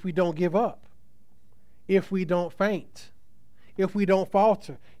 if we don't give up, if we don't faint, if we don't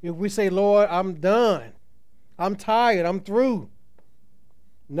falter, if we say, Lord, I'm done, I'm tired, I'm through.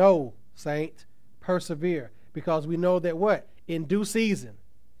 No, saint, persevere, because we know that what? In due season.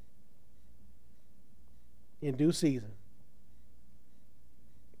 In due season.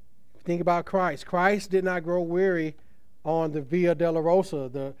 Think about Christ. Christ did not grow weary on the Via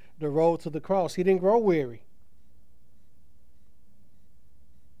Dolorosa, the road to the cross. He didn't grow weary.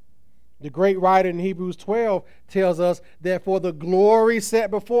 The great writer in Hebrews 12 tells us that for the glory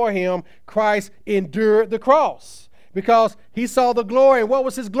set before him, Christ endured the cross. Because he saw the glory. And what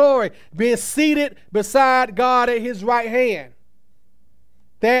was his glory? Being seated beside God at his right hand.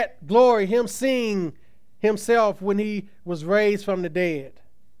 That glory, him seeing himself when he was raised from the dead.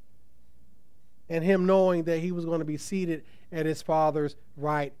 And him knowing that he was going to be seated at his Father's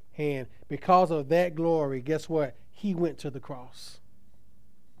right hand. Because of that glory, guess what? He went to the cross.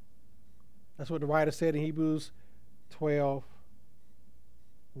 That's what the writer said in Hebrews 12,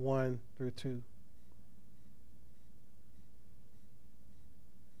 1 through 2.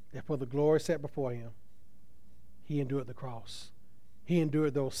 That for the glory set before him, he endured the cross. He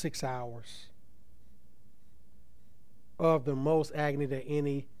endured those 6 hours of the most agony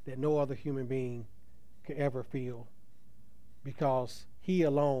that no other human being could ever feel, because he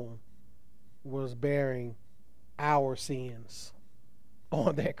alone was bearing our sins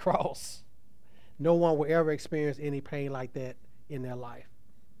on that cross. No one will ever experience any pain like that in their life.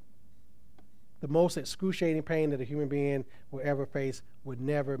 The most excruciating pain that a human being will ever face would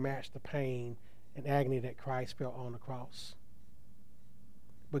never match the pain and agony that Christ felt on the cross.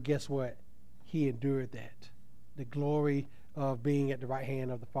 But guess what? He endured that. The glory of being at the right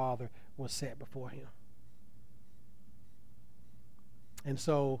hand of the Father was set before him. And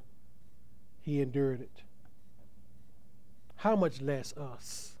so he endured it. How much less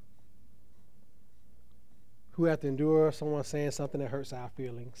us, who have to endure someone saying something that hurts our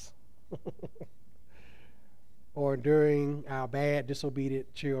feelings, or enduring our bad,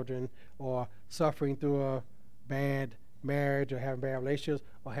 disobedient children, or suffering through a bad marriage, or having bad relationships,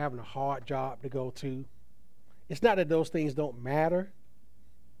 or having a hard job to go to. It's not that those things don't matter,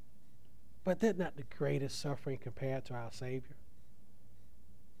 but they're not the greatest suffering compared to our Savior.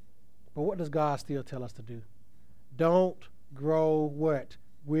 But what does God still tell us to do? Don't grow what?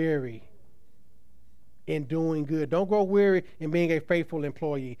 Weary in doing good. Don't grow weary in being a faithful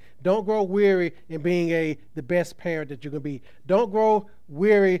employee. Don't grow weary in being the best parent that you can be. Don't grow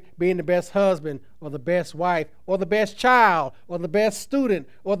weary being the best husband or the best wife or the best child or the best student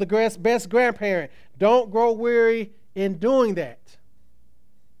or the best grandparent. Don't grow weary in doing that.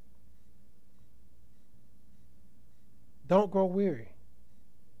 Don't grow weary.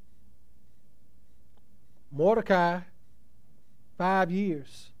 Mordecai, 5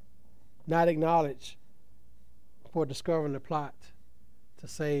 years, not acknowledged for discovering the plot to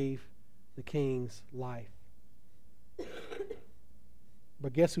save the king's life.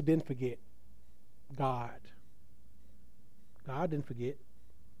 But guess who didn't forget? God. God didn't forget.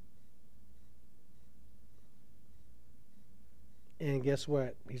 And guess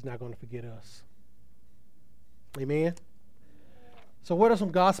what? He's not going to forget us. Amen? So what are some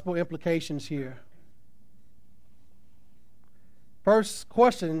gospel implications here? First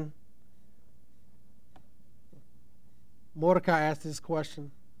question, Mordecai asked this question,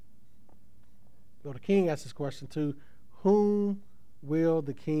 or the king asked this question too, whom will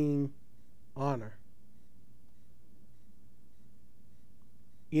the king honor?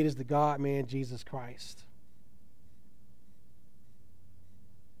 It is the God-man, Jesus Christ,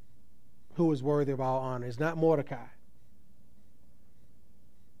 who is worthy of all honor. It's not Mordecai.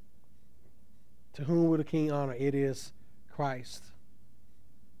 To whom will the king honor? It is Christ.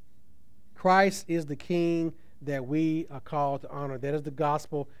 Christ is the king that we are called to honor. That is the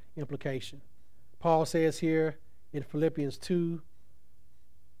gospel implication. Paul says here in Philippians 2,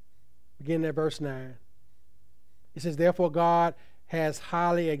 beginning at verse 9, it says, therefore God has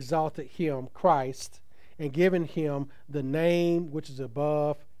highly exalted him, Christ, and given him the name which is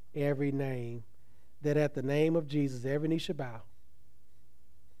above every name, that at the name of Jesus every knee should bow,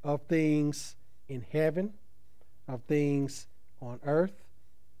 of things in heaven, of things on earth,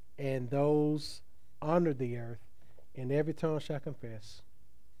 and those under the earth, and every tongue shall confess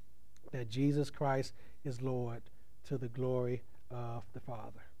that Jesus Christ is Lord, to the glory of the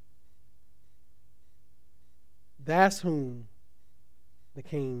Father. That's whom the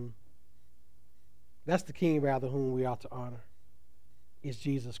king, that's the king rather whom we ought to honor, is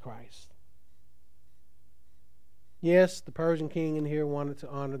Jesus Christ. Yes, the Persian king in here wanted to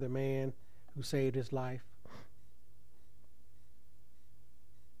honor the man who saved his life.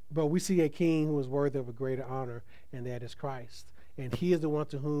 But we see a king who is worthy of a greater honor, and that is Christ. And he is the one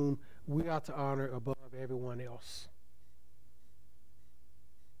to whom we ought to honor above everyone else.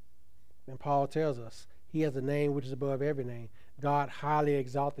 And Paul tells us he has a name which is above every name. God highly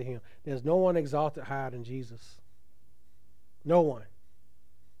exalted him. There's no one exalted higher than Jesus. No one.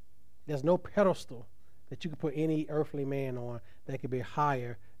 There's no pedestal that you can put any earthly man on that could be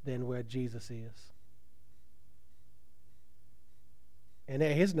higher than where Jesus is. And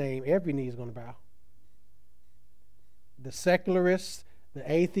at his name, every knee is going to bow. The secularist,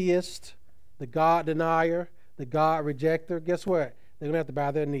 the atheist, the God denier, the God rejecter, guess what? They're going to have to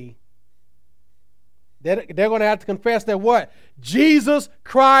bow their knee. They're going to have to confess that what? Jesus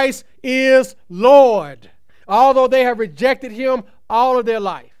Christ is Lord. Although they have rejected him all of their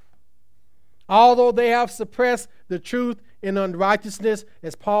life. Although they have suppressed the truth in unrighteousness,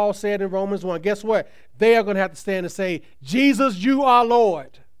 as Paul said in Romans 1, guess what? They are going to have to stand and say, Jesus, you are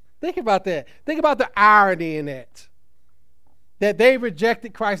Lord. Think about that. Think about the irony in that. That they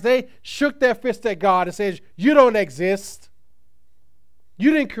rejected Christ. They shook their fist at God and said, you don't exist.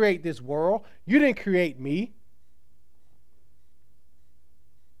 You didn't create this world. You didn't create me.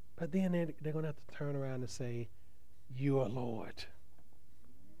 But then they're going to have to turn around and say, you are Lord.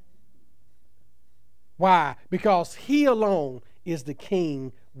 Why? Because he alone is the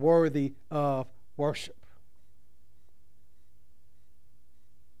king worthy of worship.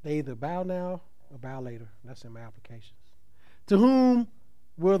 They either bow now or bow later. That's in my applications. To whom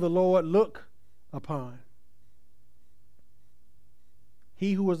will the Lord look upon?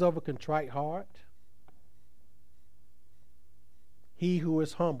 He who is of a contrite heart. He who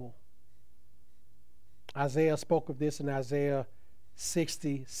is humble. Isaiah spoke of this in Isaiah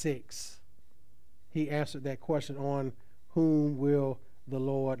 66. He answered that question on whom will the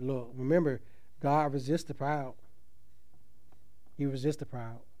Lord look. Remember, God resists the proud. He resists the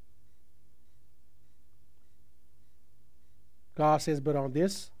proud. God says, but on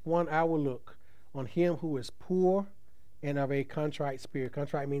this one I will look, on him who is poor and of a contrite spirit,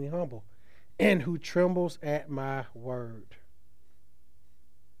 contrite meaning humble, and who trembles at my word.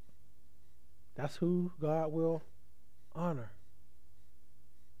 That's who God will honor.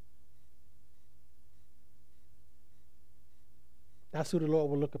 That's who the Lord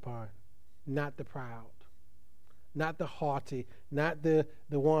will look upon, not the proud, not the haughty, not the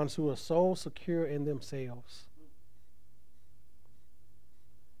ones who are so secure in themselves.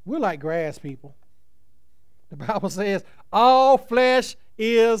 We're like grass, people. The Bible says, all flesh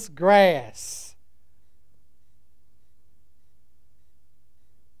is grass.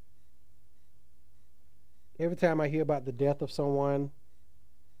 Every time I hear about the death of someone,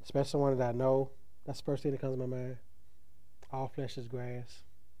 especially someone that I know, that's the first thing that comes to my mind. All flesh is grass.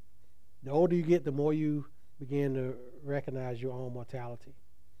 The older you get, the more you begin to recognize your own mortality.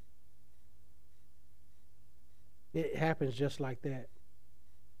 It happens just like that.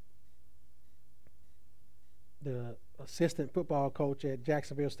 The assistant football coach at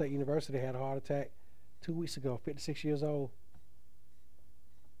Jacksonville State University had a heart attack 2 weeks ago, 56 years old.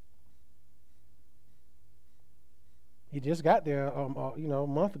 He just got there, a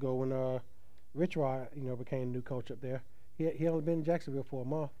month ago when Rich Rod, became the new coach up there. He only been in Jacksonville for a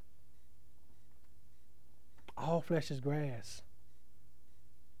month. All flesh is grass.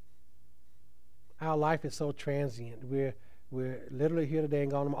 Our life is so transient. We're literally here today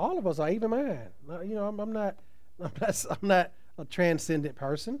and gone tomorrow. All of us are, even mine. I'm not a transcendent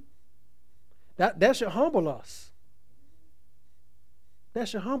person. That should humble us. That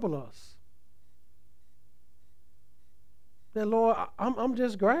should humble us. That, Lord, I'm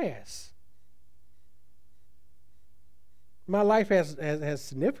just grass. My life has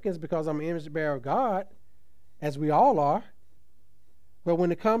significance because I'm an image bearer of God, as we all are. But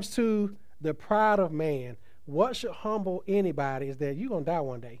when it comes to the pride of man, what should humble anybody is that you're going to die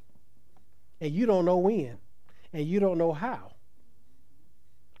one day. And you don't know when. And you don't know how.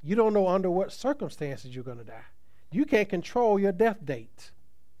 You don't know under what circumstances you're going to die. You can't control your death date.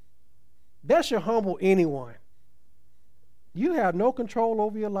 That should humble anyone. You have no control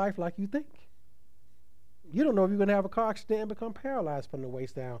over your life like you think. You don't know if you're going to have a car accident and become paralyzed from the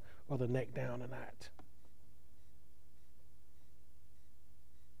waist down or the neck down or not.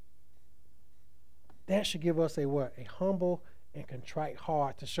 That should give us a humble and contrite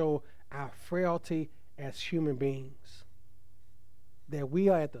heart to show our frailty as human beings. That we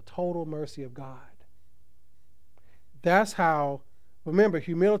are at the total mercy of God. That's how, remember,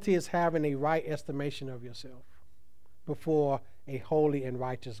 humility is having a right estimation of yourself before a holy and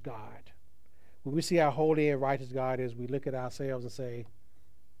righteous God. When we see how holy and righteous God is, we look at ourselves and say,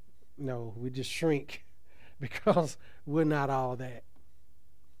 no, we just shrink because we're not all that.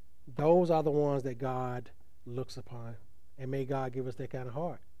 Those are the ones that God looks upon. And may God give us that kind of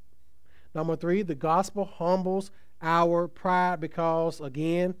heart. Number 3, the gospel humbles our pride because,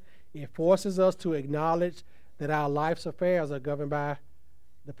 again, it forces us to acknowledge that our life's affairs are governed by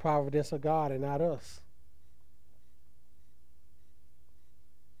the providence of God and not us.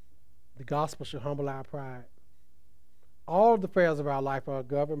 The gospel should humble our pride. All of the affairs of our life are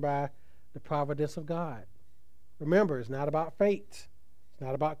governed by the providence of God. Remember, it's not about fate. It's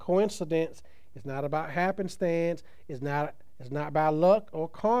not about coincidence. It's not about happenstance. It's not by luck or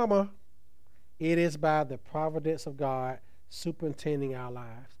karma. It is by the providence of God superintending our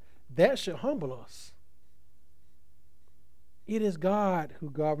lives. That should humble us. It is God who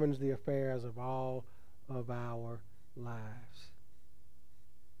governs the affairs of all of our lives.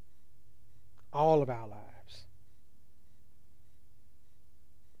 All of our lives.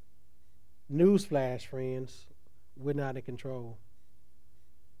 Newsflash, friends, we're not in control.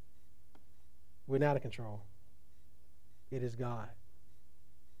 We're not in control. It is God.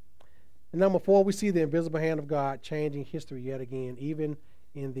 And number 4, we see the invisible hand of God changing history yet again, even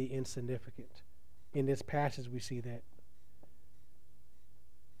in the insignificant. In this passage, we see that.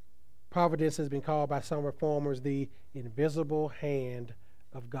 Providence has been called by some reformers the invisible hand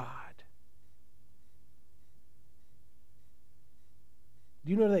of God.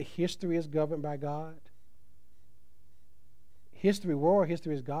 Do you know that history is governed by God? World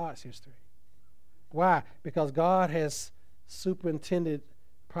history is God's history. Why? Because God has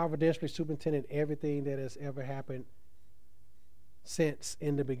providentially superintended everything that has ever happened since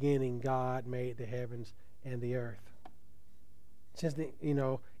in the beginning God made the heavens and the earth. Since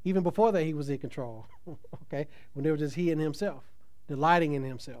even before that, he was in control. Okay? When it was just he and himself, delighting in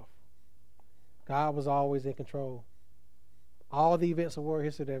himself. God was always in control. All the events of world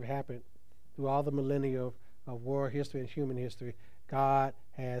history that have happened through all the millennia of world history and human history, God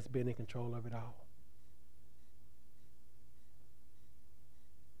has been in control of it all.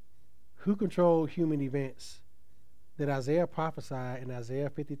 Who controlled human events that Isaiah prophesied in Isaiah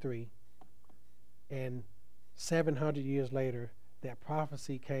 53, and 700 years later, that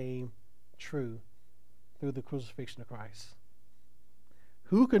prophecy came true through the crucifixion of Christ?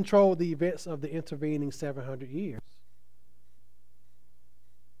 Who controlled the events of the intervening 700 years?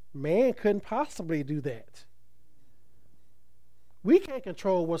 Man couldn't possibly do that. We can't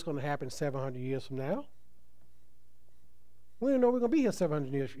control what's going to happen 700 years from now. We don't know we're going to be here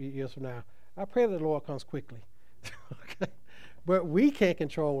 700 years from now. I pray that the Lord comes quickly. Okay? But we can't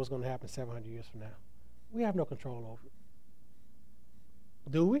control what's going to happen 700 years from now. We have no control over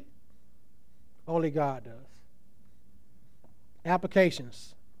it. Do we? Only God does.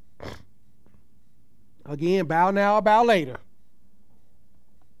 Applications. Again, bow now or bow later.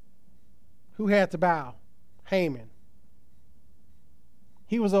 Who had to bow? Haman.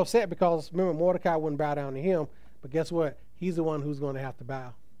 He was upset because, remember, Mordecai wouldn't bow down to him, but guess what? He's the one who's going to have to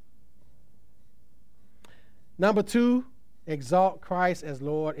bow. Number 2, exalt Christ as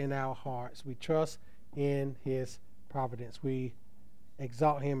Lord in our hearts. We trust in his providence. We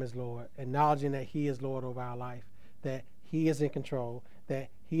exalt him as Lord, acknowledging that he is Lord over our life, that he is in control, that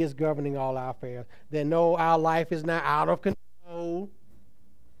he is governing all our affairs, that no, our life is not out of control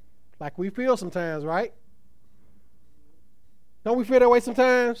like we feel sometimes, right? Don't we feel that way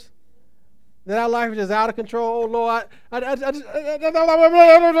sometimes? That our life is just out of control. Oh, Lord, I just don't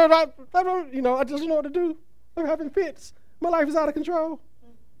know what to do. I'm having fits. My life is out of control.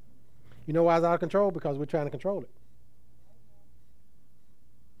 You know why it's out of control? Because we're trying to control it.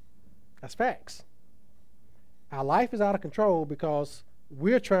 That's facts. Our life is out of control because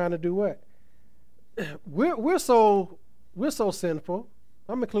we're trying to do what? We're so sinful.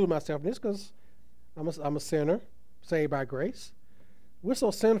 I'm including myself in this because I'm a sinner, saved by grace. We're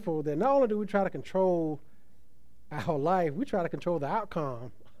so sinful that not only do we try to control our life, we try to control the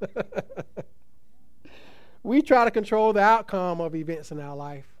outcome. We try to control the outcome of events in our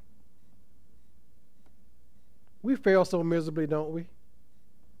life. We fail so miserably, don't we?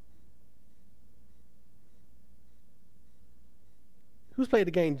 Who's played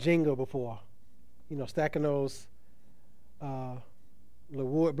the game Jenga before? You know, stacking those little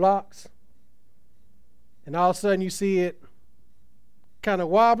wood blocks. And all of a sudden you see it kind of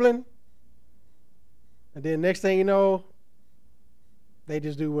wobbling. And then next thing you know, they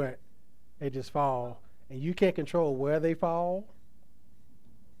just do what? They just fall. And you can't control where they fall.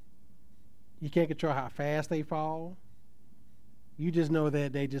 You can't control how fast they fall. You just know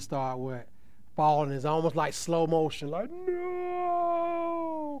that they just start what? Falling. It's almost like slow motion. Like,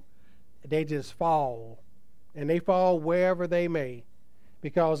 no! They just fall. And they fall wherever they may.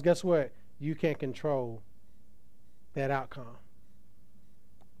 Because guess what? You can't control that outcome.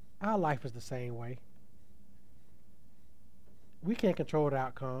 Our life is the same way. We can't control the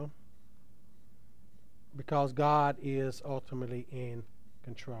outcome because God is ultimately in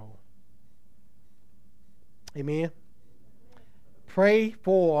control. Amen? Pray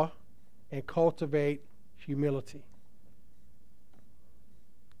for and cultivate humility.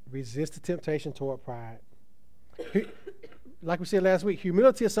 Resist the temptation toward pride. Like we said last week,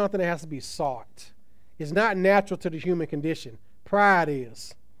 humility is something that has to be sought. It's not natural to the human condition. Pride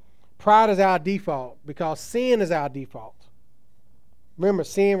is. Pride is our default because sin is our default. Remember,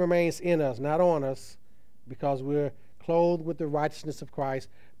 sin remains in us, not on us, because we're clothed with the righteousness of Christ,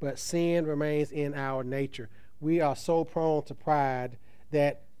 but sin remains in our nature. We are so prone to pride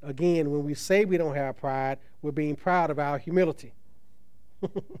that, again, when we say we don't have pride, we're being proud of our humility.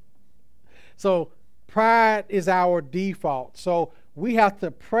 So pride is our default. So we have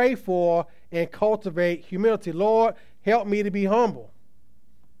to pray for and cultivate humility. Lord, help me to be humble.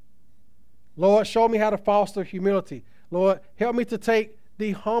 Lord, show me how to foster humility. Lord, help me to take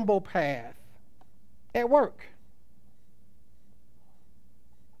the humble path at work.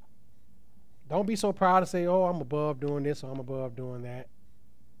 Don't be so proud to say, oh, I'm above doing this or I'm above doing that.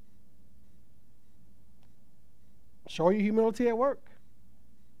 Show your humility at work.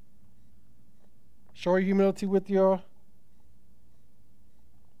 Show your humility with your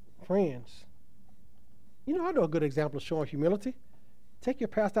friends. You know, I know a good example of showing humility. Take your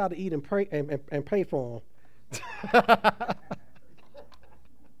pastor out to eat and pray and pay for him.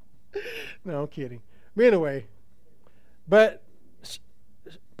 No, I'm kidding. But anyway,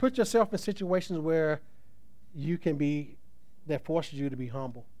 put yourself in situations where you can be, that forces you to be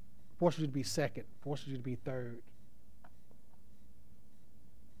humble, forces you to be second, forces you to be third.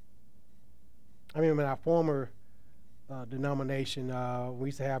 I mean, in our former denomination, we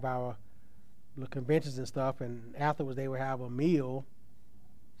used to have our little conventions and stuff, and afterwards they would have a meal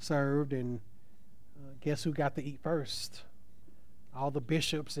served, and guess who got to eat first? All the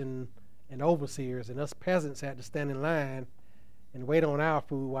bishops and overseers, and us peasants had to stand in line and wait on our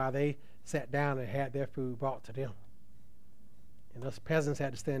food while they sat down and had their food brought to them. And us peasants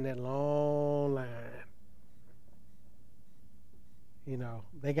had to stand in that long line. You know,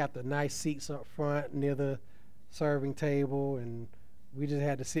 they got the nice seats up front near the serving table, and we just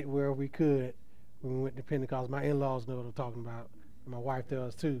had to sit where we could when we went to Pentecost. My in-laws know what I'm talking about, and my wife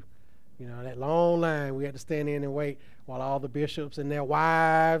does too. You know, that long line, we had to stand in and wait while all the bishops and their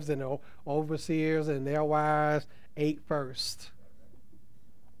wives and the overseers and their wives ate first.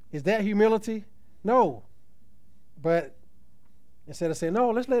 Is that humility? No. But instead of saying,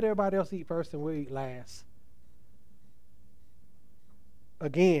 no, let's let everybody else eat first and we'll eat last.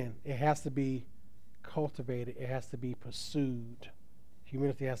 Again, it has to be cultivated. It has to be pursued.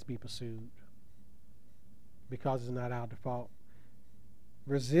 Humility has to be pursued because it's not our default.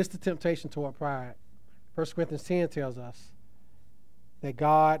 Resist the temptation toward pride. 1 Corinthians 10 tells us that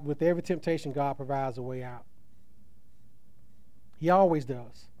God, with every temptation, God provides a way out. He always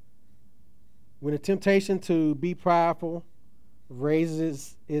does. When the temptation to be prideful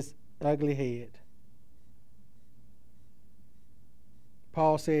raises its ugly head,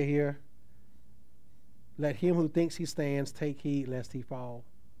 Paul said here, let him who thinks he stands take heed lest he fall.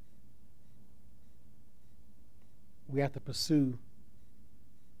 We have to pursue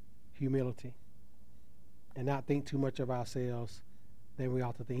humility and not think too much of ourselves than we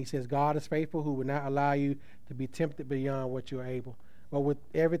ought to think. He says, God is faithful, who will not allow you to be tempted beyond what you are able. But with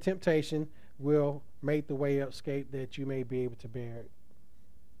every temptation, will make the way of escape that you may be able to bear it.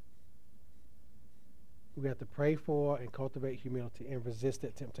 We have to pray for and cultivate humility and resist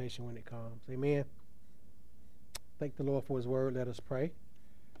that temptation when it comes. Amen. Thank the Lord for his word. Let us pray.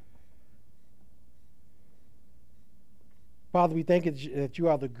 Father, we thank you that you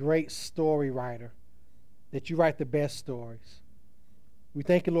are the great story writer, that you write the best stories. We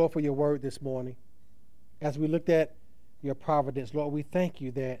thank you, Lord, for your word this morning. As we looked at your providence, Lord, we thank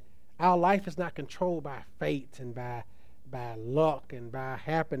you that our life is not controlled by fate and by luck and by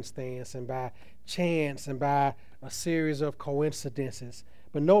happenstance and by chance and by a series of coincidences.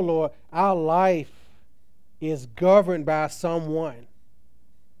 But no, Lord, our life is governed by someone.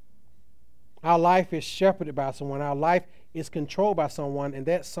 Our life is shepherded by someone. Our life is controlled by someone, and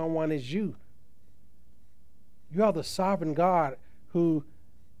that someone is you. You are the sovereign God who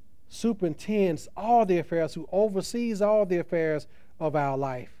superintends all the affairs, who oversees all the affairs of our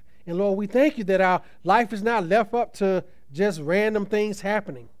life. And Lord, we thank you that our life is not left up to just random things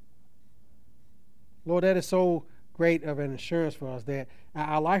happening. Lord, that is so great of an assurance for us, that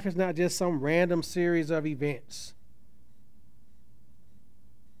our life is not just some random series of events.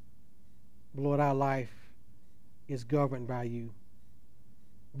 Lord, our life is governed by you.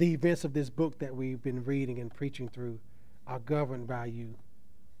 The events of this book that we've been reading and preaching through are governed by you.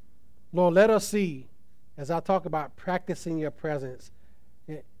 Lord, let us see, as I talk about practicing your presence,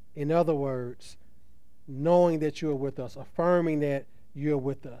 in other words, knowing that you are with us, affirming that you're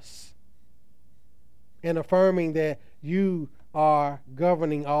with us, and affirming that you are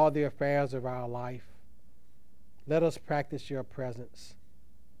governing all the affairs of our life. Let us practice your presence,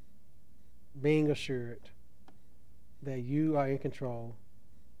 being assured that you are in control,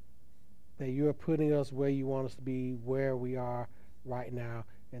 that you are putting us where you want us to be, where we are right now,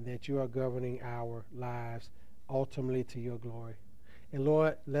 and that you are governing our lives ultimately to your glory. And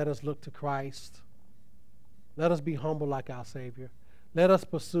Lord, let us look to Christ. Let us be humble like our Savior. Let us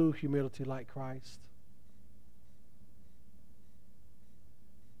pursue humility like Christ.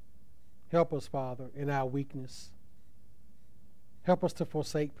 Help us, Father, in our weakness. Help us to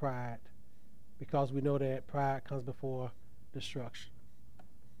forsake pride, because we know that pride comes before destruction.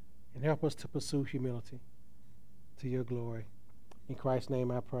 And help us to pursue humility to your glory. In Christ's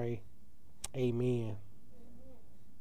name I pray. Amen.